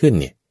การณ์ขึ้น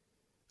เนี่ย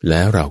แ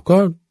ล้วเราก็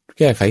แ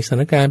ก้ไขสถา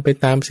นการณ์ไป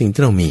ตามสิ่ง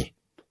ที่เรามี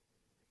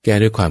แก้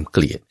ด้วยความเก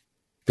ลียด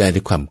แก้ด้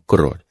วยความโก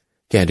รธ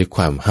แก้ด้วยค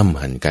วามห้ำ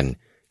หันกัน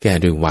แก้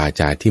ด้วยวา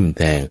จาทิ่มแ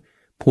ทง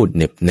พูดเ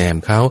หน็บแนม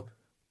เขา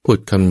พูด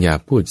คำหยาบ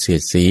พูดเสีย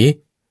ดสี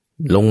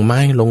ลงไม้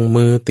ลง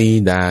มือตี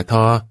ด่าท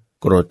อ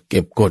โกรธเก็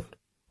บกด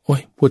โอ้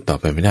ยพูดต่อ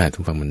ไปไม่ได้ทุ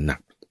กฝั่งมันหนั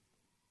ก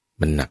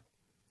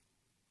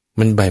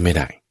มันไปไม่ไ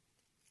ด้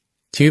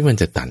ชีวิตมัน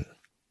จะตัน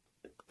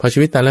พอชี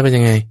วิตตันแล้วเป็น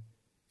ยังไง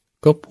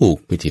ก็ผูก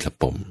ไปทีละ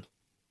ปม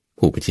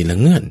ผูกไปทีละ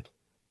เงื่อน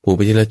ผูกไ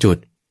ปทีละจุด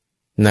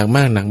หนักม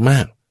าก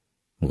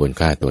บางคน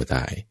ฆ่าตัวต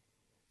าย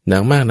หนั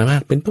กมา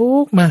กเป็นทุ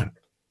กข์มาก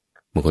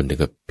บางคนถึง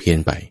กับเพี้ยน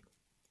ไป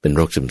เป็นโร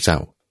คซึมเศร้า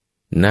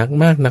หนัก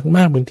มาก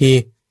บางที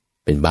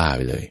เป็นบ้าไ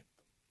ปเลย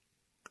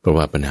เพราะ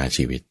ว่าปัญหา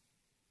ชีวิต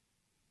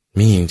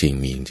มีจริ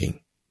ง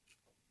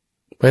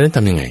เพราะฉะนั้นท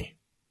ำยังไง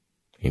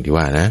อย่างที่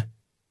ว่านะ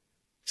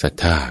ศรัท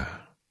ธา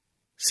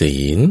ศี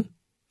ล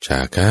จา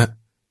คะ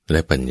แล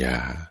ะปัญญา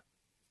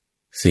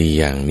4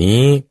อย่าง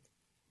นี้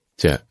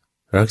จะ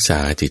รักษา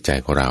จิตใจ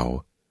ของเรา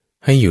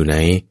ให้อยู่ใน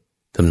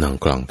ทำนอง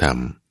ครองธรรม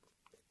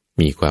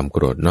มีความโก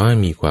รธน้อย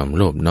มีความโ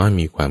ลภน้อย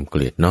มีความเก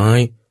ลียดน้อย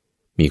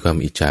มีความ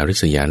อิจฉาริ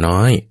ษยาน้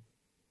อย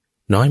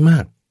มา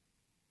ก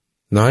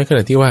น้อยขน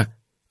าดที่ว่า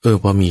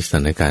พอมีสถ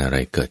านการณ์อะไร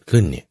เกิด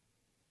ขึ้นเนี่ย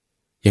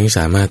ยังส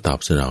ามารถตอบ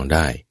สนองไ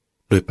ด้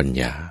ด้วยปัญ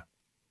ญา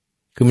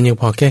คือมันยัง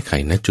พอแก้ไข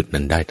ณจุด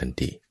นั้นได้ทัน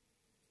ที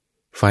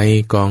ไฟ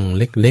กอง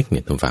เล็กๆเ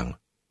นี่ยท่านฟัง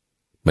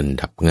มัน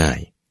ดับง่าย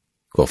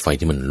กว่าไฟ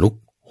ที่มันลุก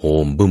โห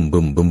มบึ้ม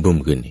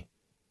ขึ้นนี่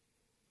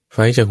ไฟ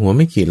จากหัวไ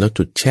ม่ขีดเรา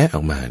จุดแช่อ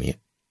อกมาเนี่ย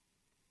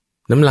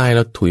น้ำลายเร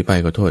าถุยไป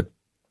ก็โทษ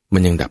มั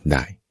นยังดับไ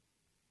ด้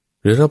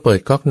หรือเราเปิด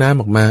ก๊อกน้ำ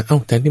ออกมา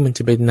แทนที่มันจ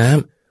ะเป็นน้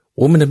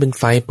ำมันจะเป็น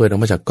ไฟเปิดออ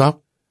กมาจากก๊อก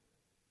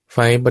ไฟ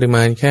ปริม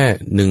าณแค่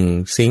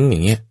1 ซิงค์อย่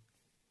างเงี้ย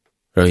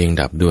เรายัง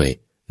ดับด้วย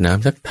น้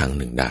ำสักถัง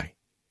หนึ่งได้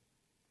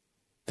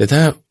แต่ถ้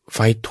าไฟ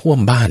ท่วม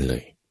บ้านเล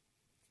ย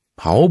เ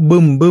ผา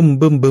บึ้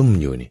ม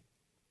อยู่นี่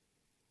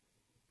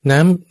น้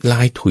ำล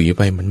ายถุยไ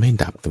ปมันไม่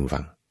ดับตรง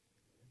ฝั่ง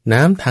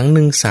น้ำถังห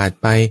นึ่งสาด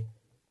ไป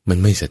มัน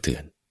ไม่สะเทือ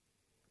น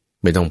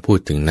ไม่ต้องพูด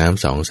ถึงน้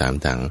ำ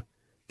2-3 ถัง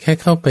แค่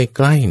เข้าไปใ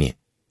กล้เนี่ย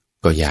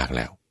ก็ยากแ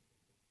ล้ว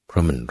เพรา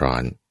ะมันร้อ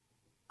น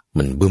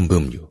มันบึ้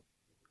มอยู่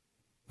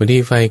บางที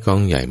ไฟกอ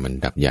งใหญ่มัน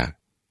ดับยาก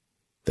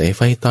แต่ไ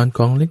ฟตอนก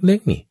องเล็ก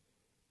ๆนี่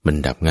มัน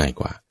ดับง่าย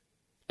กว่า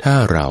ถ้า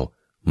เรา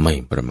ไม่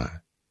ประมาท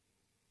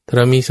ถ้าเ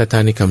รามีศรัทธา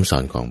ในคำสอ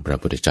นของพระ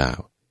พุทธเจ้า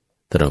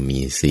ถ้าเรามี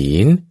ศี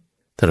ล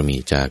ถ้าเรามี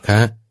จาคะ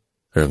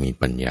เรามี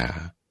ปัญญา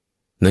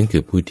นั่นคื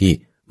อผู้ที่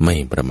ไม่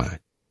ประมาท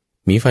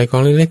มีไฟกอ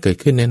งเล็กๆเกิด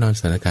ขึ้นแน่นอน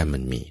สถานการณ์มั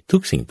นมีทุ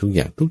กสิ่งทุกอ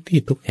ย่างทุกที่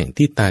ทุกแห่ง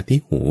ที่ตาที่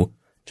หู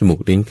จมูก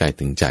ลิ้นกาย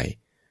ถึงใจ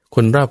ค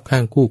นรอบข้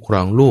างคู่คร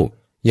องลูก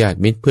ญาติ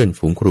มิตรเพื่อน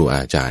ฝูงครูอ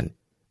าจารย์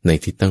ใน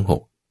ทิศทั้ง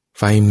6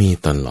ไฟมี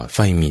ตลอด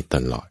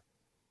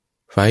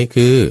ไฟ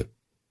คือ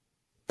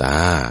ตา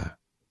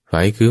ไฟ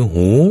คือ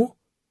หู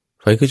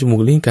ไฟคือจมู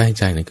กลิ้นกาย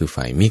ใจนั่นคือไฟ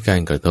มีการ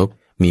กระทบ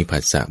มีผั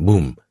สสะบุ้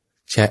ม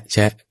แช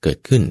ะเกิด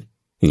ขึ้น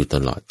อยู่ต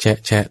ลอด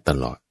แชะต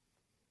ลอด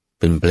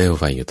เป็นเปลว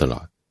ไฟอยู่ตล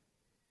อด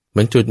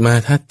มันจุดมา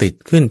ถ้าติด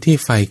ขึ้นที่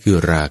ไฟคือ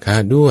ราคะ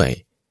ด้วย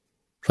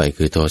ไฟ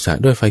คือโทสะ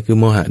ด้วยไฟคือ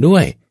โมหะด้ว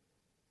ย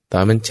ต่อ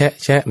มัน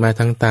แชะมา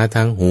ทางตาท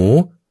างหู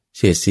เ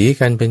สียดสี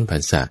กันเป็นผั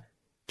สสะ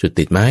จุด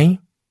ติดไหม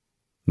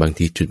บาง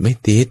ทีจุดไม่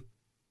ติด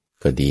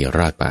ก็ดีร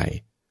อดไป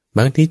บ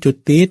างทีจุด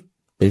ติด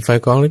เป็นไฟ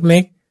กองเล็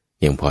ก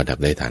ๆยังพอดับ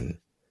ได้ทัน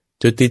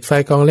จุดติดไฟ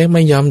กองเล็กไ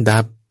ม่ยอมดั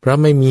บเพราะ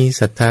ไม่มี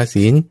ศรัทธา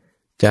ศีล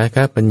จาค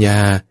ะปัญญา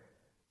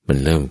มัน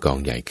เริ่มกอง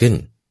ใหญ่ขึ้น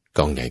ก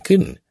องใหญ่ขึ้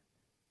น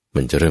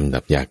มันจะเริ่ม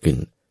ดับยากขึ้น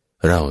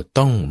เรา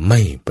ต้องไม่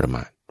ประม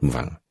าท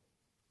ฟัง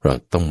เรา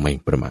ต้องไม่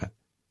ประมาท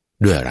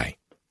ด้วยอะไร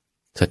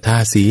ศรัทธา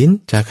ศีล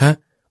จาคะ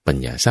ปัญ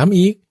ญาซ้ำ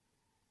อีก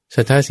ศ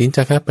รัทธาศีลจ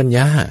าคะปัญญ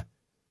า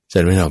จะ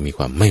ทำให้เรามีค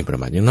วามไม่ประ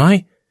มาทอย่างน้อย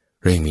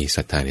เรื่องมีศ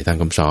รัทธาในทาง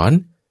คำสอน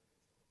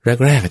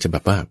แรกๆอาจจะแบ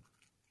บว่า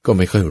ก็ไ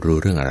ม่ค่อยรู้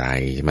เรื่องอะไร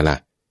ใช่ไหมล่ะ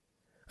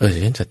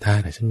ฉันศรัทธา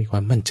แต่ฉันมีควา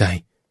มมั่นใจ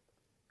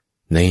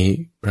ใน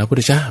พระพุท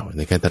ธเจ้าใ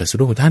นการตรัส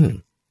รู้ของท่าน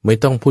ไม่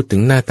ต้องพูดถึ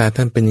งหน้าตา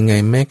ท่านเป็นยังไง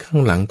แม้ข้า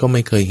งหลังก็ไ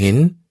ม่เคยเห็น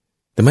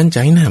แต่มั่นใจ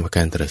นะว่าก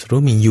ารตรัสรู้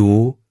มีอยู่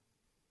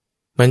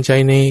มั่นใจ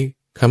ใน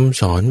คำ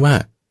สอนว่า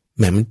แ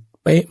หมมัน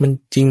เป๊ะมัน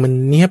จริงมัน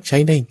เนียบใช้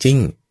ได้จริง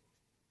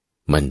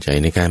มั่นใจ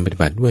ในการปฏิ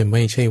บัติด้วยไ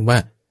ม่ใช่ว่า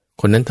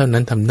คนนั้นเท่า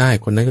นั้นทำได้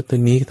คนนั้นก็ตัว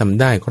นี้ท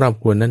ำได้ครอบ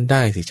ครัวนั้นไ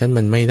ด้สิฉัน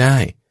มันไม่ได้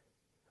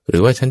หรื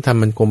อว่าฉันท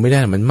ำมันคงไม่ไ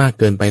ด้มันมาก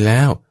เกินไปแล้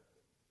ว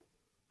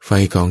ไฟ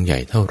กองใหญ่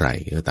เท่าไหร่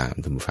ก็ตาม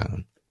ท่านผู้ฟัง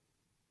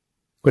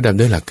ก็ดับ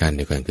ด้วยหลักการเ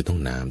ดียวกันคือต้อง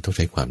น้ำต้องใ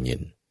ช้ความเย็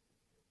น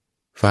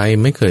ไฟ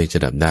ไม่เคยจะ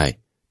ดับได้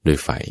ด้วย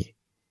ไฟ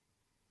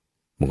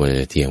บางคน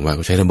จะเถียงว่าเข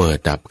าใช้ระเบิด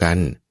ดับกัน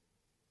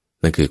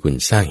นั่นคือคุณ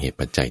สร้างเหตุ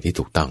ปัจจัยที่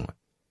ถูกต้อง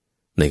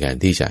ในการ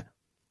ที่จะ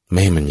ไม่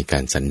ให้มันมีกา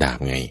รสันดาป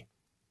ไง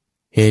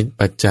เหตุ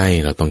ปัจจัย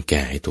เราต้องแ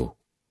ก้ให้ถูก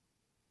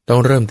ต้อง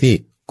เริ่มที่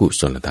กุ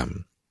ศลธรรม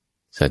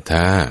ศรัทธ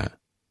า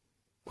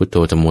พุทโธ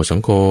ธัมโมสั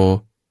งโฆ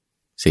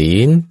ศี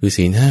ลคือ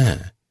ศีลห้า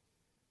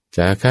จ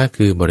าคะ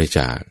คือบริจ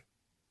าค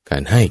กา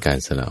รให้การ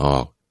สละออ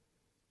ก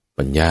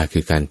ปัญญาคื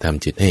อการท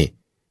ำจิตให้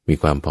มี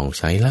ความผ่องใ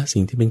สละสิ่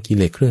งที่เป็นกิเ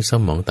ลสเครื่องเศร้า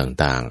หมอง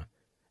ต่าง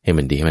ๆให้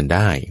มันดีให้มันไ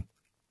ด้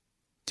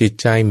จิต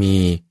ใจมี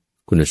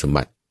คุณสม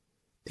บัติ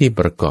ที่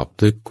ประกอบ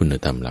ด้วยคุณ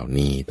ธรรมเหล่า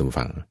นี้ทุก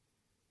ฝัง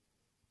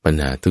ปัญ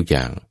หาทุกอ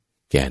ย่าง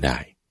แก้ได้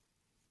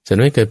จะ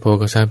ไม่เกิดโภ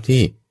คทรัพย์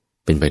ที่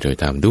เป็นไปโดย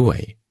ธรรมด้วย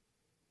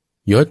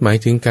ยศหมาย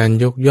ถึงการ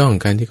ยกย่อง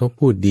การที่เขา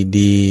พูด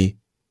ดี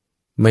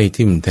ๆไม่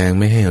ทิ่มแทง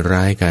ไม่ให้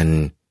ร้ายกัน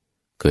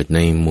เกิดใน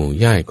หมู่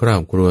ญาติครอ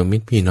บครัวมิ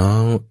ตรพี่น้อ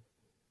ง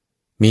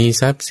มี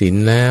ทรัพย์สิน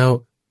แล้ว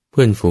เ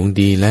พื่อนฝูง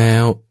ดีแล้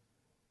ว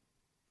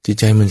จิต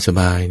ใจมันส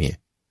บายเนี่ย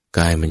ก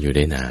ายมันอยู่ไ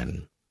ด้นาน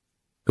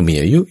ก็มี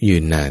อายุยื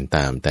นนานต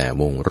ามแต่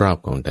วงรอบ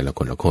ของแต่ละค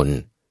นละคน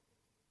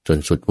จน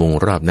สุดวง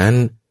รอบนั้น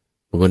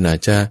บางคนอาจ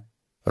จะ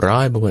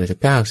100บางคนอาจจะ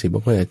90บา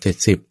งคนอาจจะ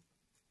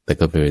70แต่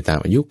ก็เป็นไปตาม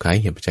อายุขัย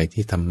เหตุปัจจัย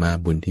ที่ทำมา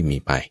บุญที่มี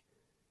ไป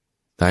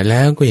ตายแ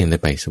ล้วก็ยังได้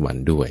ไปสวรร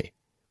ค์ด้วย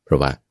เพราะ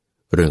ว่า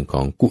เรื่องข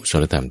องกุศ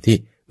ลธรรมที่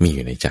มีอ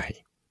ยู่ในใจ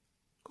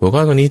หัวข้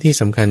อตรงนี้ที่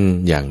สำคัญ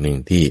อย่างหนึ่ง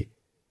ที่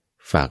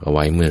ฝากเอาไ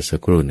ว้เมื่อสัก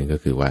ครู่หนึ่งก็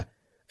คือว่า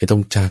ไอ้ตร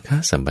งจาคะ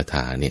สัมปท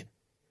าเนี่ย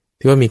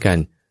ที่ว่ามีการ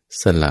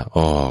สละอ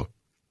อก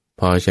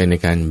พอใจใน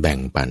การแบ่ง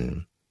ปัน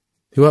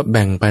ที่ว่าแ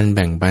บ่งปั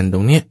นตร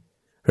งเนี้ย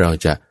เรา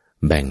จะ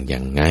แบ่งอย่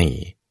างไง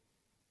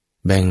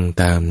แบ่ง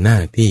ตามหน้า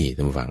ที่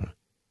ท่านฟัง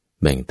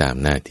แบ่งตาม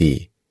หน้าที่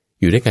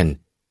อยู่ด้วยกัน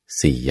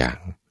4อย่าง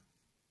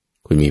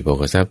คุณมีโภ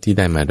คทรัพย์ที่ไ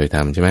ด้มาโดยธ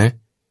รรมใช่ไหม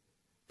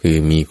คือ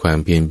มีความ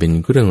เพียรเป็น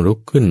เครื่องลุก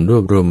ขึ้นรว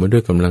บรวมมาด้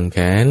วยกำลังแข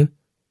น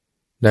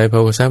ได้โภ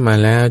คทรัพย์มา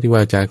แล้วที่ว่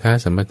าจาคะ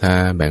สัมปทา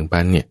แบ่งปั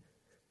นเนี่ย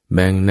แ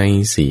บ่งใน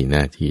4หน้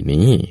าที่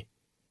นี้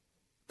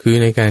คือ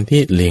ในการ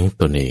ที่เลี้ยง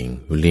ตนเอง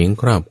เลี้ยง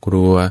ครอบค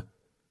รัว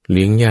เ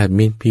ลี้ยงญาติ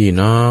มิตรพี่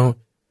น้อง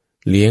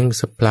เลี้ยง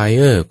ซัพพลายเ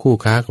ออร์คู่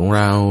ค้าของเ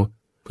รา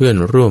เพื่อน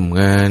ร่วม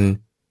งาน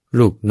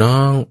ลูกน้อ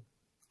ง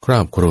ครอ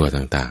บครัว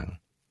ต่าง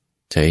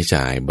ๆใช้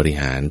จ่ายบริ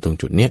หารตรง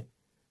จุดเนี้ย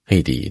ให้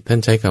ดีท่าน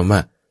ใช้คำว่า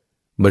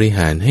บริห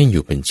ารให้อ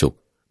ยู่เป็นสุข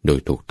โดย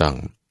ถูกต้อง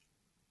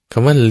ค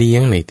ำว่าเลี้ย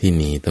งในที่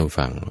นี้ต้อง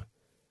ฟัง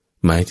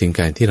หมายถึง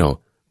การที่เรา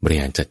บริ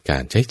หารจัดกา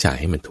รใช้จ่าย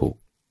ให้มันถูก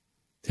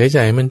ใช้จ่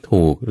ายให้มัน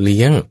ถูกเ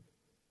ลี้ยง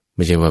ไ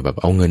ม่ใช่ว่าแบบ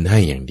เอาเงินให้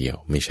อย่างเดียว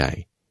ไม่ใช่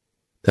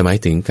แต่หมาย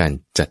ถึงการ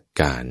จัด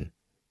การ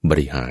บ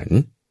ริหาร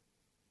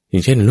อย่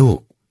างเช่นลูก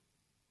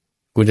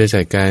คุณจะ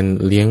จัดการ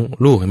เลี้ยง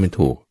ลูกให้มัน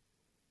ถูก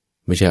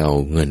ไม่ใช่เอา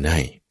เงินใ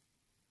ห้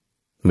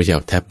ไม่ใช่เอ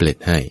าแท็บเล็ต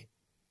ให้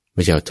ไ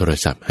ม่ใช่เอาโทร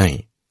ศัพท์ให้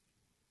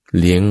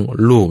เลี้ยง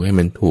ลูกให้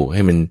มันถูกใ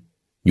ห้มัน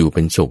อยู่เ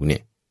ป็นสุขเนี่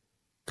ย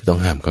ก็ต้อง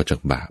ห้ามเขาจาก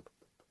บาป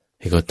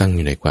ให้เขาตั้งอ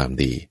ยู่ในความ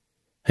ดี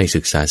ให้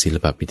ศึกษาศิล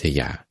ปวิท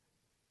ยา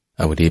เอ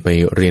าบางทีไป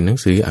เรียนหนัง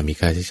สือมี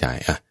ค่าใช้จ่าย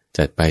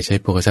จัดไปใช้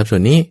โภคทรัพย์ส่ว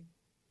นนี้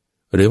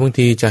หรือบาง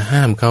ทีจะห้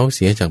ามเขาเ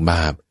สียจากบ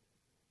าป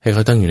ให้เข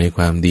าตั้งอยู่ในค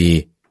วามดี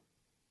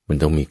มัน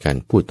ต้องมีการ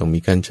พูดต้องมี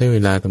การใช้เว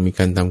ลาต้องมีก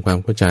ารทำความ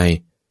เข้าใจ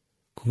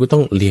คุณก็ต้อ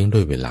งเลี้ยงด้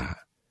วยเวลา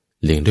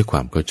เลี้ยงด้วยคว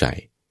ามเข้าใจ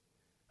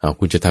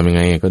คุณจะทำยังไ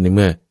งก็ในเ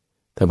มื่อ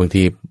ถ้าบาง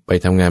ทีไป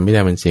ทำงานไม่ไ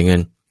ด้มันเสียเงิ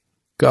น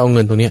ก็เอาเ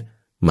งินตรงนี้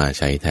มาใ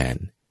ช้แทน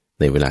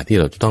ในเวลาที่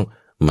เราจะต้อง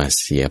มา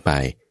เสียไป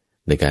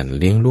ในการ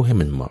เลี้ยงลูกให้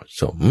มันเหมาะ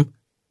สม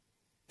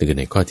แต่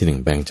ในข้อที่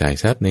1แบ่งจ่าย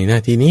ทรัพย์ในหน้า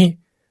ที่นี้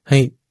ให้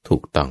ถู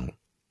กต้อง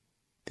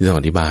ที่ต้อง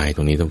อธิบายต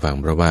รงนี้ต้องฟัง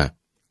เพราะว่า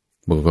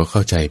บางคนก็เข้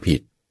าใจผิด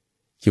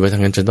คิดว่าทา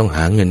งนั้นจะต้องห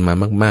าเงินมา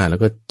มากๆแล้ว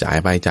ก็จ่าย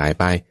ไ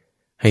ป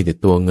ให้แต่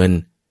ตัวเงิน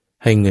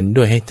ให้เงิน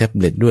ด้วยให้แท็บ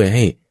เล็ตด้วยใ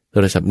ห้โท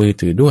รศัพท์มือ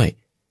ถือด้วย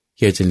เ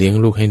พื่อจะเลี้ยง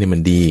ลูกให้ในมั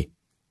นดี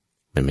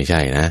มันไม่ใ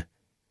ช่นะ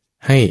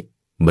ให้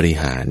บริ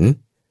หาร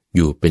อ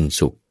ยู่เป็น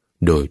สุข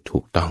โดยถู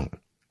กต้อง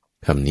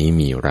คำนี้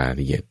มีราย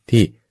ละเอียด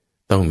ที่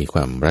ต้องมีคว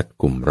ามรัด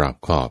กุมรอบ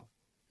คอบ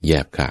แย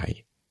บคาย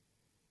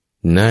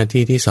หน้า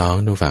ที่ที่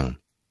2ทุกฝั่ง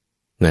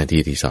หน้า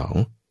ที่ที่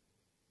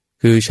2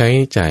 คือใช้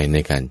จ่ายใน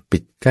การปิ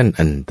ดกั้น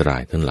อันตรา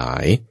ยทั้งหลา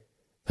ย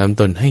ทำ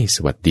ตนให้ส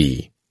วัสดี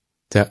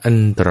จากอั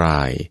นตร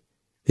าย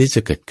ที่จะ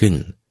เกิดขึ้น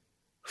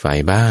ไฟ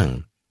บ้าง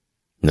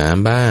น้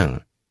ำบ้าง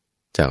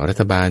จากรั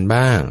ฐบาล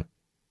บ้าง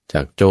จ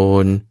ากโจ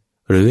ร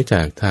หรือจ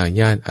ากทา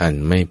ยาทอัน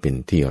ไม่เป็น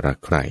ที่รัก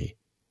ใคร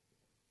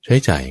ใช้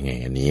จ่ายยังไง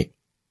อันนี้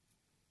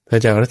ถ้า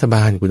จากรัฐบ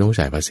าลคุณต้อง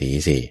จ่ายภาษี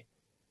สิ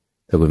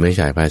ถ้าคุณไม่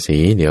จ่ายภาษี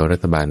เดี๋ยวรั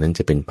ฐบาลนั้นจ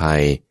ะเป็นภั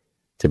ย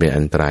จะเป็น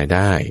อันตรายไ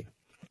ด้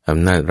อ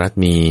ำนาจรัฐ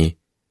มี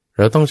เ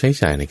ราต้องใช้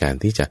จ่ายในการ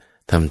ที่จะ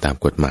ทำตาม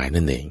กฎหมาย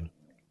นั่นเอง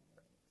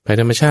ภัย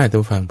ธรรมชาติทุ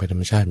กฟังภัยธร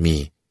รมชาติมี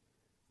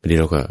บางที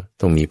เราก็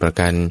ต้องมีประ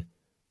กัน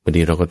บาง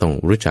ทีเราก็ต้อง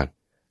รู้จัก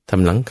ท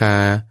ำหลังคา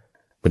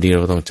บางทีเรา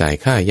ก็ต้องจ่าย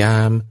ค่ายา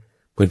ม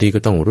บางทีก็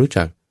ต้องรู้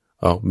จัก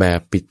ออกแบบ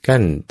ปิดกั้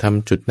นท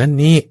ำจุดนั้น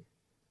นี้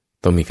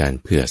ต้องมีการ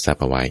เผื่อทรัพ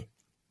ย์เอาไว้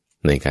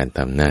ในการท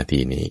ำหน้า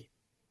ที่นี้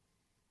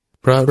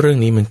เพราะเรื่อง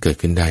นี้มันเกิด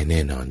ขึ้นได้แน่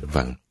นอนทุก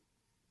ฟัง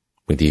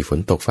บางทีฝน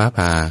ตกฟ้า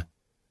ผ่า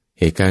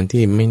เหตุการณ์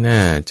ที่ไม่น่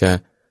าจะ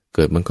เ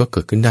กิดมันก็เ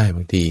กิดขึ้นได้บ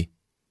างที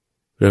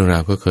เรื่องรา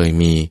วก็เคย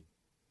มี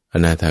อ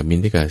นาถาบิณ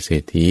ฑิกาเศร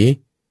ษฐี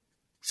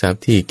ทรัพ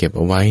ย์ที่เก็บเ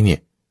อาไว้เนี่ย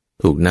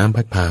ถูกน้ำ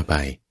พัดพาไป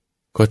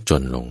ก็จ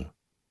นลง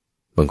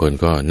บางคน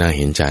ก็น่าเ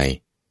ห็นใจ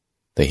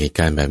แต่เหตุก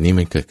ารณ์แบบนี้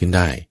มันเกิดขึ้นไ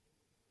ด้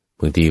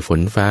บางทีฝ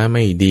นฟ้าไ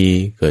ม่ดี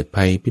เกิด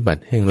ภัยพิบั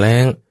ติแห้งแล้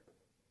ง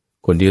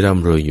คนที่ร่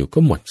ำรวยอยู่ก็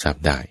หมดทรัพ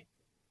ย์ได้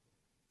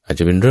อาจ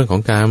จะเป็นเรื่องขอ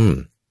งกรรม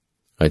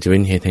อาจจะเป็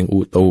นเหตุแห่งอุ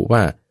ตุว่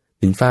า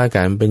ดินฟ้าอาก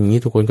าศเป็นอย่าง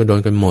นี้ทุกคนก็โด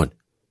นกันหมด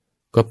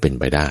ก็เป็น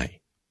ไปได้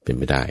เ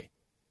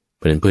พ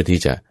ราะฉะนั้นเพื่อที่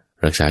จะ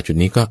รักษาจุด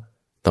นี้ก็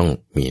ต้อง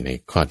มีใน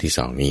ข้อที่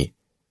2นี้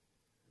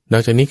นอ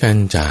กจากนี้การ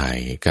จ่าย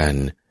การ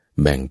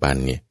แบ่งปัน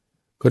เนี่ย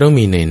ก็ต้อง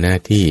มีในหน้า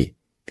ที่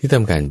ที่ท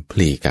ำการพ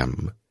ลีกรรม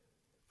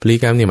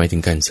เนี่ยหมายถึ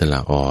งการสล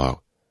ะออก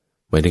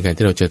หมายถึงการ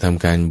ที่เราจะท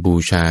ำการบู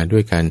ชาด้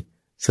วยการ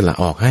สละ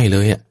ออกให้เล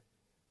ยอ่ะ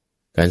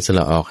การสล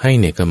ะออกให้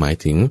เนี่ยก็หมาย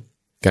ถึง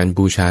การ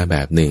บูชาแบ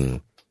บหนึ่ง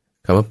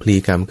คำว่าพลี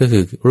กรรมก็คื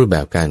อรูปแบ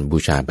บการบู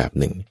ชาแบบ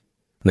หนึ่ง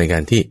ในกา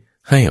รที่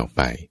ให้ออก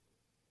ไป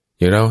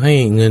อย่างเราให้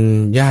เงิน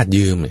ญาติ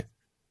ยืมเนี่ย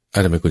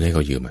ทำไมคุณให้เข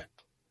ายืมอ่ะ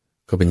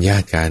ก็เป็นญา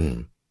ติกัน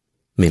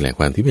นี่แหละค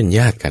วามที่เป็นญ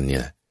าติกันเนี่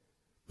ย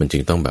มันจึ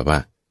งต้องแบบว่า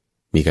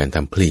มีการท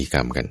ำพลีกร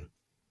รมกัน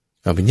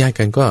เอาเป็นญาติ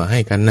กันก็ให้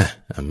กันนะ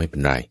ไม่เป็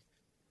นไร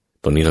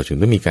ตรงนี้เราจึง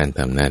ต้องมีการท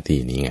ำหน้าที่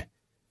นี้ไง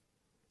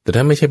แต่ถ้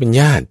าไม่ใช่เป็น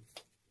ญาติ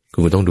คุ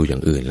ณก็ต้องดูอย่า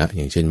งอื่นละอ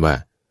ย่างเช่นว่า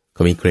เข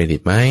ามีเครดิต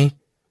ไหม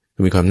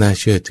มีความน่า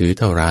เชื่อถือ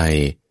เท่าไร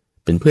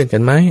เป็นเพื่อนกั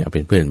นไหมเ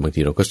ป็นเพื่อนบางที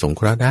เราก็สงเ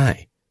คราะห์ได้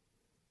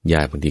ญ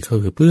าติบางทีเขา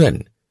คือเพื่อน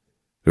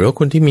หรือว่า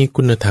คนที่มี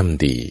คุณธรรม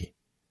ดี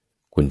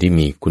คนที่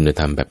มีคุณ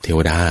ธรรมแบบเทว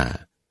ดา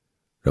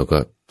เราก็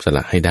สล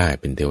ะให้ได้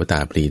เป็นเทวตา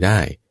พลีได้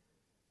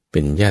เป็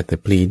นญาติ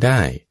พลีได้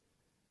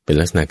เป็น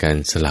ลักษณะการ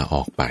สละอ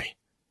อกไป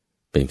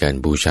เป็นการ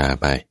บูชา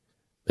ไป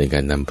เป็นกา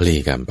รนำพลี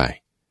กรรมไป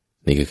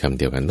นี่คือคำเ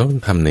ดียวกันต้อง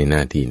ทำในหน้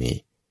าที่นี้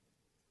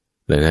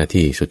และหน้า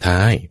ที่สุดท้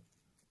าย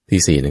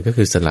ที่4นั่นก็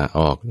คือสละอ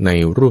อกใน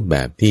รูปแบ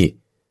บที่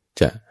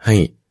จะให้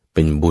เ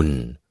ป็นบุญ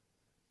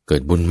เกิ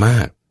ดบุญมา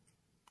ก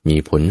มี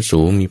ผล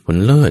สูงมีผล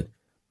เลิศ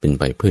เป็น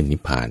ไปเพื่อนิ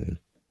พพาน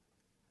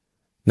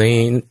ใน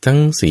ทั้ง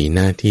4ห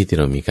น้าที่ที่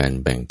เรามีการ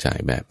แบ่งจ่าย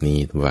แบบนี้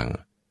ทุกวัง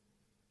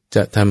จ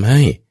ะทำใ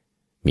ห้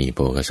มีโภ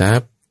คทรั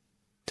พย์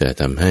จะ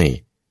ทำให้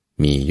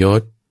มีย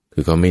ศคื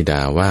อเขาไม่ด่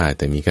าว่าแ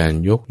ต่มีการ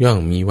ยกย่อง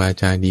มีวา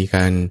จาดี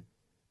กัน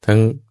ทั้ง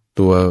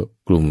ตัว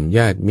กลุ่มญ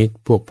าติมิตร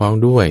พวกพ้อง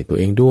ด้วยตัว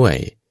เองด้วย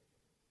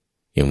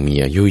ยังมี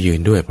อายุยืน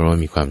ด้วยเพราะว่า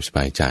มีความสบ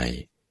ายใจ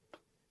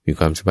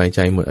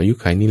หมดอายุ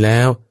ขัยนี้แล้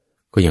ว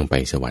ก็ยังไป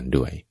สวรรค์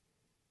ด้วย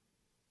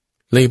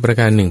เลยประ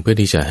การหนึ่งเพื่อ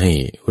ที่จะให้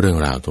เรื่อง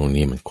ราวตรง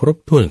นี้มันครบ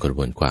ถ้วนกระบ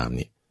วนความ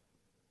นี่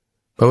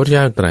พระพุทธเ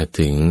จ้าตรัส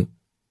ถึง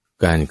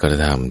การกระ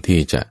ทำที่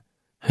จะ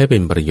ให้เป็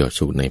นประโยชน์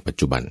สุขในปัจ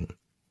จุบัน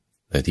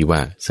แต่ที่ว่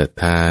าศรัท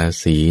ธา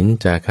ศีล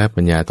จาคะ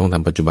ปัญญาต้องท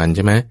ำปัจจุบันใ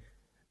ช่ไหม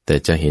แต่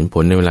จะเห็นผ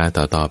ลในเวลา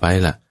ต่อไป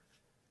ล่ะ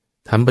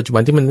ทำปัจจุบั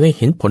นที่มันได้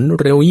เห็นผล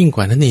เร็วยิ่งก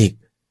ว่านั้นอีก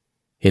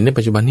เห็นใน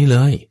ปัจจุบันนี้เล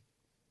ย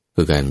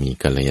คือการมี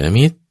กัลยาณ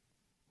มิตร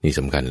นี่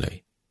สำคัญเลย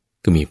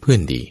คือมีเพื่อน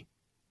ดี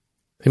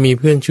ถ้ามี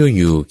เพื่อนช่วยอ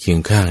ยู่เคีย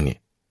งข้างเนี่ย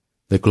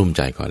ได้กลุ้มใ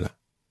จก่อนละ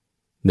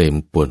ได้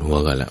ปวดหัว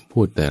ก่อนละพู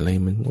ดแต่อะไร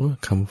มัน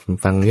ค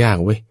ำฟังยาก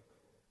เว้ย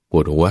ป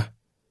วดหัว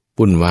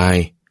วุ่นวาย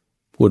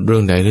พูดเรื่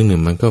องใดเรื่องหนึ่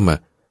งมันก็มา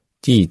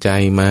จี้ใจ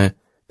มา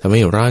ทำใ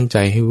ห้ร้อนใจ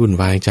ให้วุ่น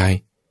วายใจ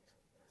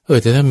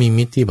แต่ถ้ามี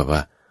มิตรที่แบบว่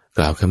าก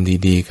ล่าวค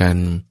ำดีๆกัน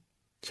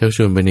ชักช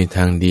วนไปในท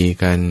างดี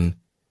กัน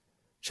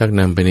ชัก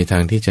นำไปในทา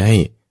งที่จะให้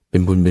เป็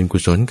นบุญเป็นกุ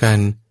ศลกัน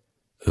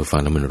ฟั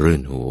งแล้วมันรื่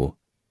นหู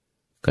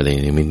ก็เลย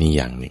นี่ไม่นี่อ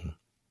ย่างหนึ่ง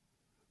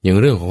อย่าง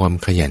เรื่องของความ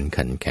ขยัน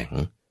ขันแข็ง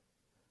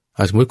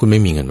สมมติคุณไ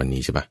ม่มีเงินวัน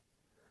นี้ใช่ปะ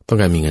ต้อง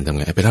การมีเงินทำไ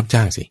งไปรับจ้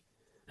างสิ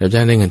รับจ้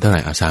างได้เงินเท่าไหร่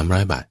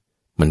300 บาท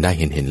มันได้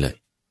เห็นเลย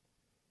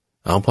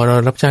พอเรา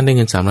รับจ้างได้เ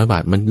งิน300 บา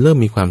ทมันเริ่ม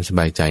มีความส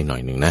บายใจหน่อ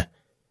ยหนึ่งนะ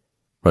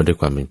เพราะด้วย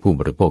ความเป็นผู้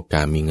บริโภคก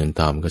ารมีเงิน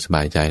ทองก็สบ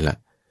ายใจละ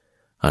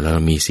เร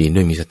ามีศีล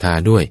ด้วยมีศรัทธา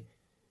ด้วย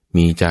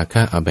มีจาค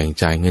ะเอาแบ่ง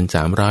จ่ายเงิน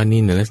300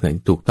นี่ในลักษณะ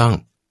ที่ถูกต้อง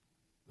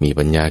มี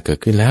ปัญญาเกิด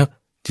ขึ้นแล้ว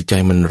จิตใจ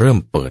มันเริ่ม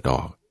เปิดอ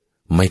อก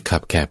ไม่คั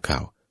บแคบเข้า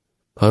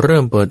พอเริ่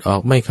มเปิดออ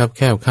กไม่คับแ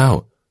คบเข้า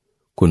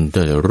คุณจ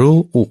ะรู้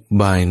อุ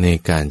บายใน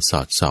การส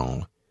อดส่อง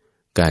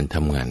การท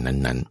ำงาน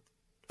นั้น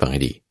ๆฟังให้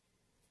ดี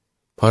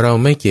พอเรา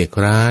ไม่เกียจค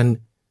ร้าน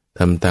ท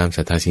ำตามศ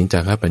รัทธาศีลจา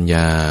คะปัญญ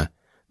า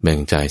แบ่ง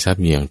จ่ายทรัพ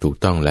ย์อย่างถูก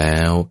ต้องแล้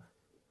ว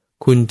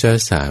คุณจะ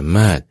สาม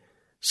ารถ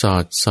สอ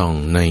ดส่อง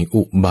ใน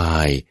อุบา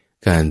ย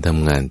การท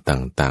ำงาน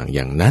ต่างๆอ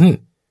ย่างนั้น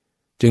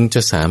จึงจ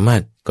ะสามาร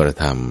ถกระ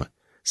ท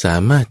ำสา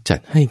มารถจัด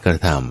ให้กระ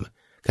ท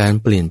ำการ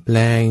เปลี่ยนแปล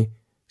ง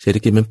เศรษฐ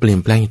กิจมันเปลี่ยน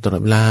แปลงอยู่ตลอ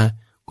ดเวลา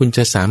คุณจ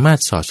ะสามารถ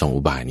สอดส่อง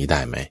อุบายนี้ไ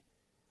ด้ไหม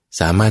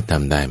สามารถท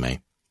ำได้ไหม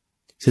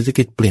เศรษฐ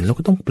กิจเปลี่ยนเรา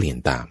ก็ต้องเปลี่ยน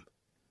ตาม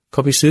เข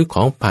าไปซื้อข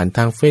องผ่านท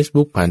าง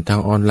Facebook ผ่านทาง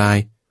ออนไล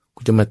น์คุ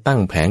ณจะมาตั้ง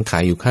แผงขา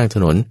ยอยู่ข้างถ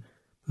นน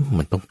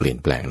มันต้องเปลี่ยน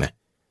แปลงนะ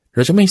เร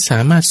าจะไม่สา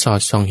มารถสอ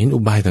ดส่องเห็นอุ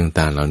บาย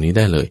ต่างๆเหล่านี้ไ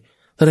ด้เลย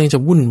ถ้าเราจะ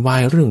วุ่นวา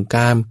ยเรื่องก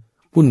าม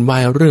วุ่นวา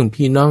ยเรื่อง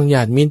พี่น้องญ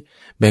าติมิตร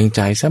แบ่ง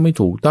จ่ายซะไม่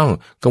ถูกต้อง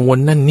กังวล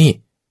นั่นนี่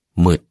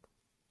มืด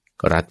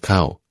รัดเข้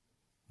า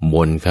บ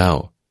นเข้า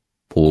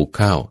ผูกเ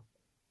ข้า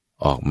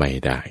ออกไม่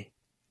ได้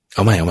เอ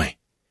าใหม่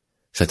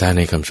ศรัทธาใ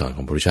นคำสอนข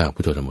องพระพุทธเจ้าพุ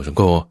ทโธธัมโมสังโ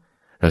ฆ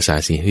รักษา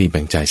ศีลให้ดีแ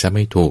บ่งจ่ายซะไ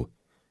ม่ถูก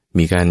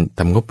มีการท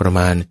ำงบประม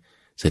าณ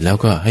เสร็จแล้ว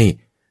ก็ให้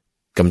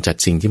กำจัด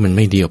สิ่งที่มันไ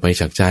ม่ดีออกไป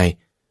จากใจ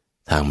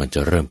ทางมันจ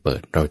ะเริ่มเปิ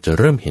ดเราจะ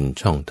เริ่มเห็น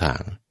ช่องทา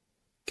ง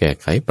แก้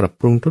ไขปรับ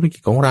ปรุงธุรกิจ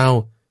ของเรา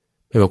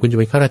ไม่ว่าคุณจะ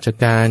เป็นข้าราช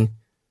การ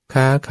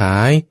ค้าขา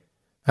ย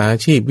อา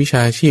ชีพวิช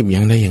าชีพอย่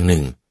างใดอย่างห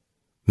นึ่ง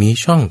มี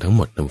ช่องทั้งห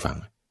มดท่านฟัง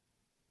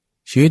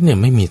ชีวิตเนี่ย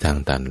ไม่มีทาง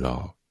ตันหรอ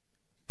ก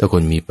ถ้าค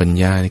นมีปัญ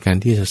ญาในการ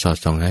ที่จะสอด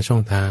ส่องหาช่อ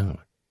งทาง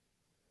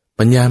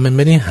ปัญญามันไ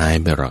ม่ได้หาย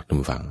ไปหรอกท่า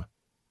นฟัง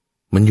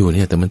มันอยู่เ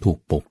นี่ยแต่มันถูก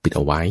ปกปิดเ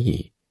อาไว้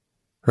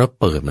เรา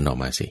เปิดมันออก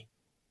มาสิ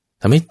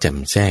ทำให้แจ่ม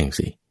แจ้ง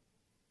สิ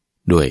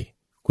ด้วย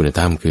คุณธ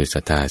รรมคือศรั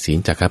ทธาศีล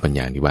จาคะปัญญ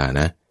าที่ว่า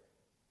นะ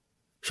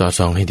สอด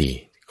ส่องให้ดี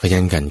ขยั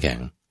นขันแข็ง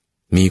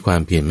มีควา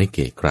มเพียรไม่เ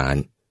กียจคร้าน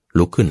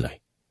ลุกขึ้นเลย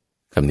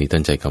คำนี้ตั้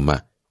งใจคำว่า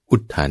อุ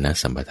ทธานะ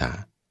สัมปทา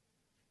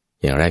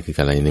อย่างแรกคือ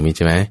กัลยาณมิตรใ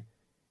ช่ไหม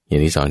อย่า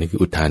งที่สองนี่คือ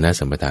อุทธานะ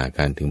สัมปทาก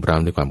ารถึงพร้อม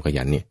ด้วยความข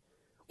ยันเนี่ย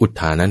อุท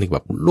ธานะนี่แบ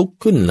บลุก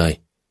ขึ้นเลย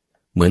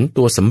เหมือน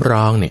ตัวสำร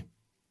องเนี่ย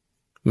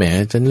แหม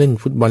ฉันเล่น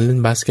ฟุตบอลเล่น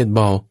บาสเกตบ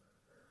อล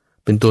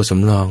เป็นตัวส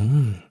ำรอง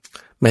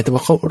แม้แต่ว่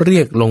าเขาเรี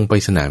ยกลงไป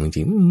สนามจ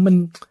ริงๆมัน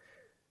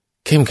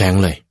เข้มแข็ง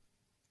เลย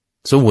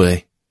สู้เลย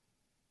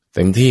เ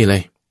ต็มที่เล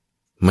ย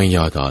ไม่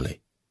ย่อท้อเลย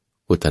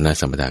อุทธานะ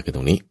สัมปทาคือต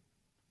รงนี้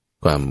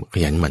ความข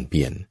ยันหมั่นเ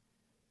พียร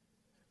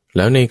แ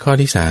ล้วในข้อ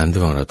ที่3ที่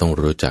เราต้อง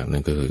รู้จักนั่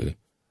นก็คือ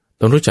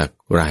ต้องรู้จัก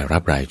รายรั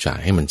บรายจ่าย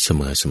ให้มันเส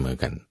มอ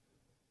กัน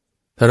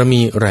ถ้าเรา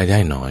มีรายได้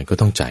น้อยก็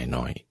ต้องจ่าย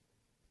น้อย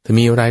ถ้า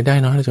มีรายได้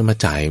น้อยเราจะมา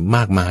จ่ายม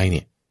ากมายเ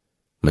นี่ย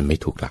มันไม่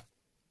ถูกหลัก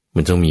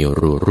มันต้องมี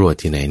รั่ว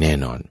ที่ไหนแน่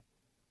นอน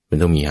มัน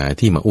ต้องมีหา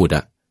ที่มาอุดอ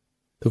ะ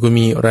ถ้าคุณ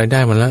มีรายได้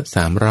วันละ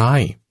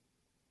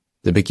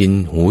300จะไปกิน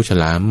หูฉ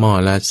ลามหม้อ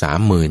ละ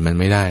30,000มัน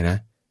ไม่ได้นะ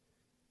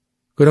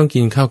ก็ต้องกิ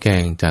นข้าวแก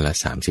งจานละ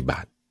30 บา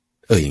ท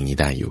อย่างนี้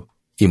ได้อยู่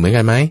อิ่มเหมือน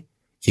กันไหม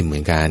อิ่มเหมื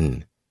อนกัน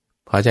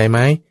พอใจไหม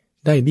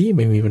ได้ดีไ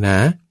ม่มีปัญหา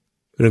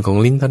เรื่องของ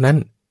ลิ้นเท่านั้น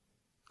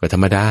ก็ธร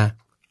รมดา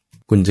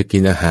คุณจะกิ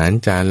นอาหาร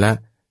จานละ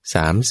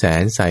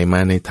300,000ใส่มา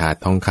ในถาด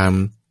ทองค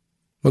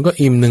ำมันก็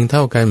อิ่มหนึ่งเท่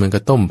ากันเหมือนกั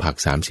บต้มผัก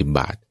30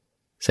 บาท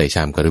ใส่ช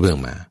ามกระเบื้อง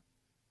มา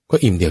ก็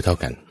อิ่มเดียวเท่า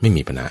กันไม่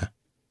มีปัญหา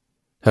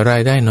ถ้ารา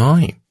ยได้น้อ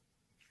ย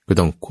ก็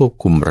ต้องควบ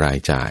คุมราย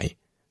จ่าย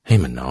ให้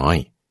มันน้อย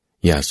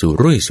อย่าสุ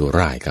รุ่ยสุ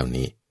ร่ายคำ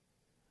นี้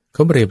เข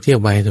าเปรียบเทียบ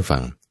ไว้ให้ท่านฟั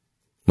ง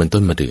เหมือนต้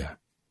นมะเดื่อ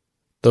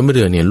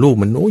เนี่ยลูก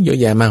มันเยอะ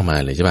แยะมากมาย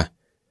เลยใช่ป่ะ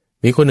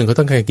มีคนหนึ่งเขา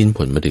ต้องการกินผ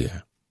ลมะเดื่อ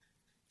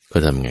เขา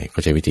ทำไงเข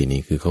าใช้วิธีนี้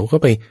คือเขาก็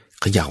ไป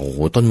เขย่า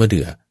ต้นมะเ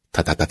ดื่อท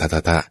ะ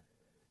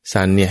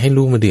สั่นเนี่ยให้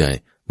ลูกมะเดื่อ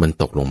มัน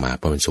ตกลงมาเ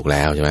พราะมันสุกแ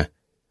ล้วใช่ไหม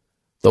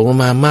ตกลง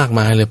มามาก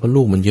มายเลยเพราะ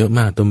ลูกมันเยอะม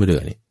ากต้นมะเดื่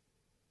อนี่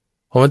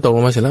พอมันตกล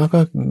งมาเสร็จแล้ว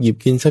ก็หยิบ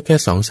กินสักแค่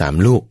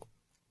 2-3 ลูก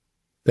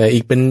แต่อี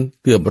กเป็น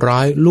เกือบ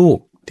100 ลูก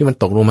ที่มัน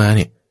ตกลงมาเ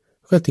นี่ย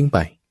ก็ทิ้งไป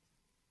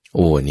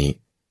นี่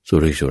สุ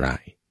รุ่ยสุร่า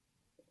ย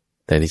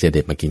แต่ที่จะเ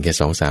ด็ดมากินแค่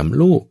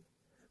 2-3 ลูก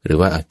หรือ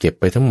ว่าเก็บ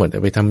ไปทั้งหมด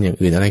ไปทำอย่าง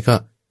อื่นอะไรก็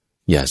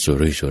อย่าสุ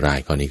รุ่ยสุร่าย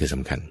ข้อนี้คือส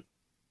ำคัญ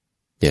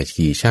อย่า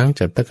ขี่ช้าง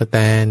จับตะกแต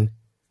น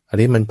อัน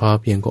นี้มันพอ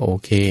เพียงก็โอ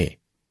เค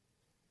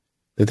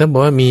แต่ถ้าบอ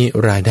กว่ามี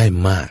รายได้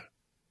มาก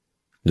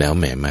แล้วแ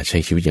หมมาใช้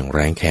ชีวิตอย่างแร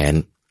งแค้น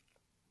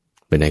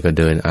ไปไหนก็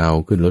เดินเอา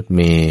ขึ้นรถเ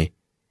มล์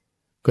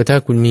ก็ถ้า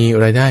คุณมี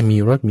รายได้มี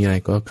รถมีอะไร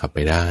ก็ขับไป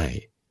ได้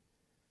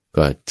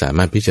ก็สาม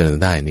ารถพิจารณา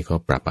ได้นี่ก็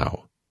ปรับเอา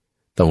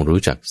ต้องรู้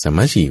จักสัมม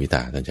าชีวิต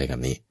าตั้งใจค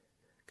ำนี้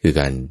คือ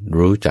การ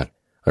รู้จัก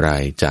รา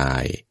ยจ่า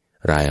ย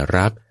ราย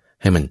รับ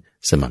ให้มัน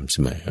สม่ำเส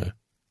มอ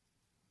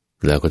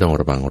แล้วก็ต้อง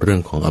ระวังเรื่อ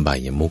งของอบา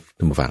ยมุข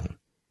ท่านผู้ฟัง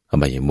อ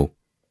บายมุข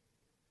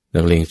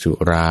นักเลงสุ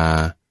รา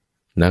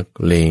นัก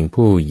เลง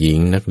ผู้หญิง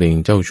นักเลง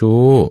เจ้า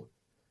ชู้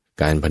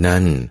การพนั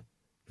น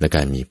และก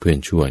ารมีเพื่อน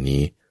ชั่ว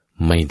นี้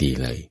ไม่ดี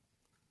เลย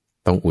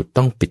ต้องอุด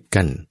ต้องปิด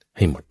กั้นใ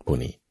ห้หมดพวก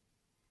นี้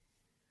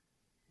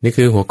นี่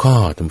คือหัวข้อ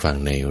ท่านฟัง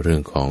ในเรื่อ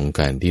งของ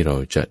การที่เรา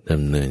จะด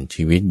ำเนิน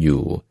ชีวิตอ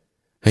ยู่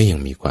ให้ยัง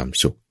มีความ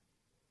สุข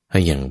ให้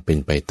ยังเป็น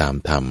ไปตาม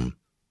ธรรม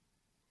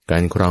กา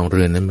รครองเ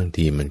รือนนั้นบาง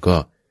ทีมันก็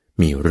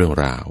มีเรื่อง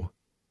ราว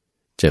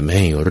จะไม่ใ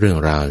ห้เรื่อง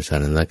ราวส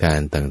ถานการ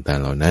ณ์ต่าง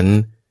ๆเหล่านั้น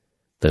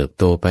เติบ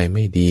โตไปไ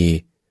ม่ดี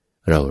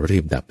เรารี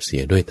บดับเสี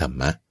ยด้วยธรร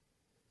มะ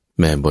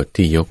แม่บท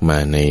ที่ยกมา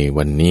ใน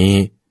วันนี้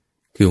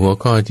คือหัว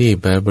ข้อที่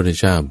พระพุทธ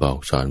เจ้าบอก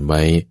สอนไ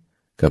ว้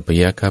กับพ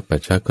ยาคับปั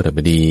จฉกรบ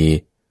ดี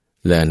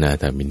และอนา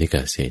ถบิณฑิก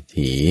เศรษ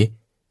ฐี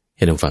ใ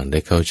ห้ท่านฟังได้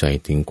เข้าใจ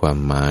ถึงความ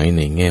หมายใ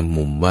นแง่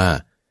มุมว่า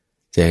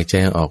แจกแจ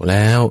งออกแ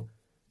ล้ว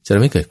จะ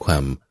ไม่เกิดควา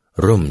ม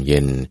ร่มเย็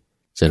น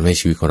จะไม่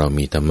ชีวิตของเรา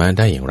มีธรรมะ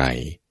ได้อย่างไร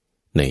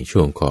ในช่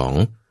วงของ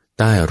ใ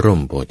ต้ร่ม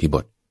โพธิบ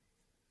ท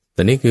แ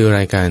ต่นี่คือร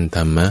ายการธ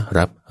รรม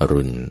รับอ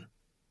รุณ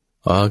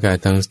ออกอากาศ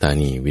ทางสถา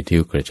นีวิท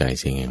ยุกระจาย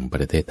เสียงแห่งป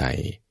ระเทศไทย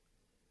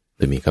โด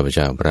ยมีข้าพเ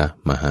จ้าพระ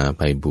มหาไพ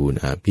บูลย์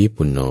อาภี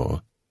ปุณโญ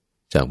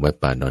จากวัด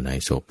ป่าดอนไฮ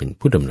โศกเป็น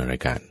ผู้ดำเนินรา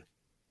ยการ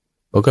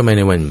พบกันใหม่ใ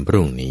นวันพ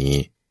รุ่งนี้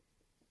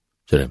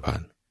เจริญพ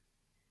ร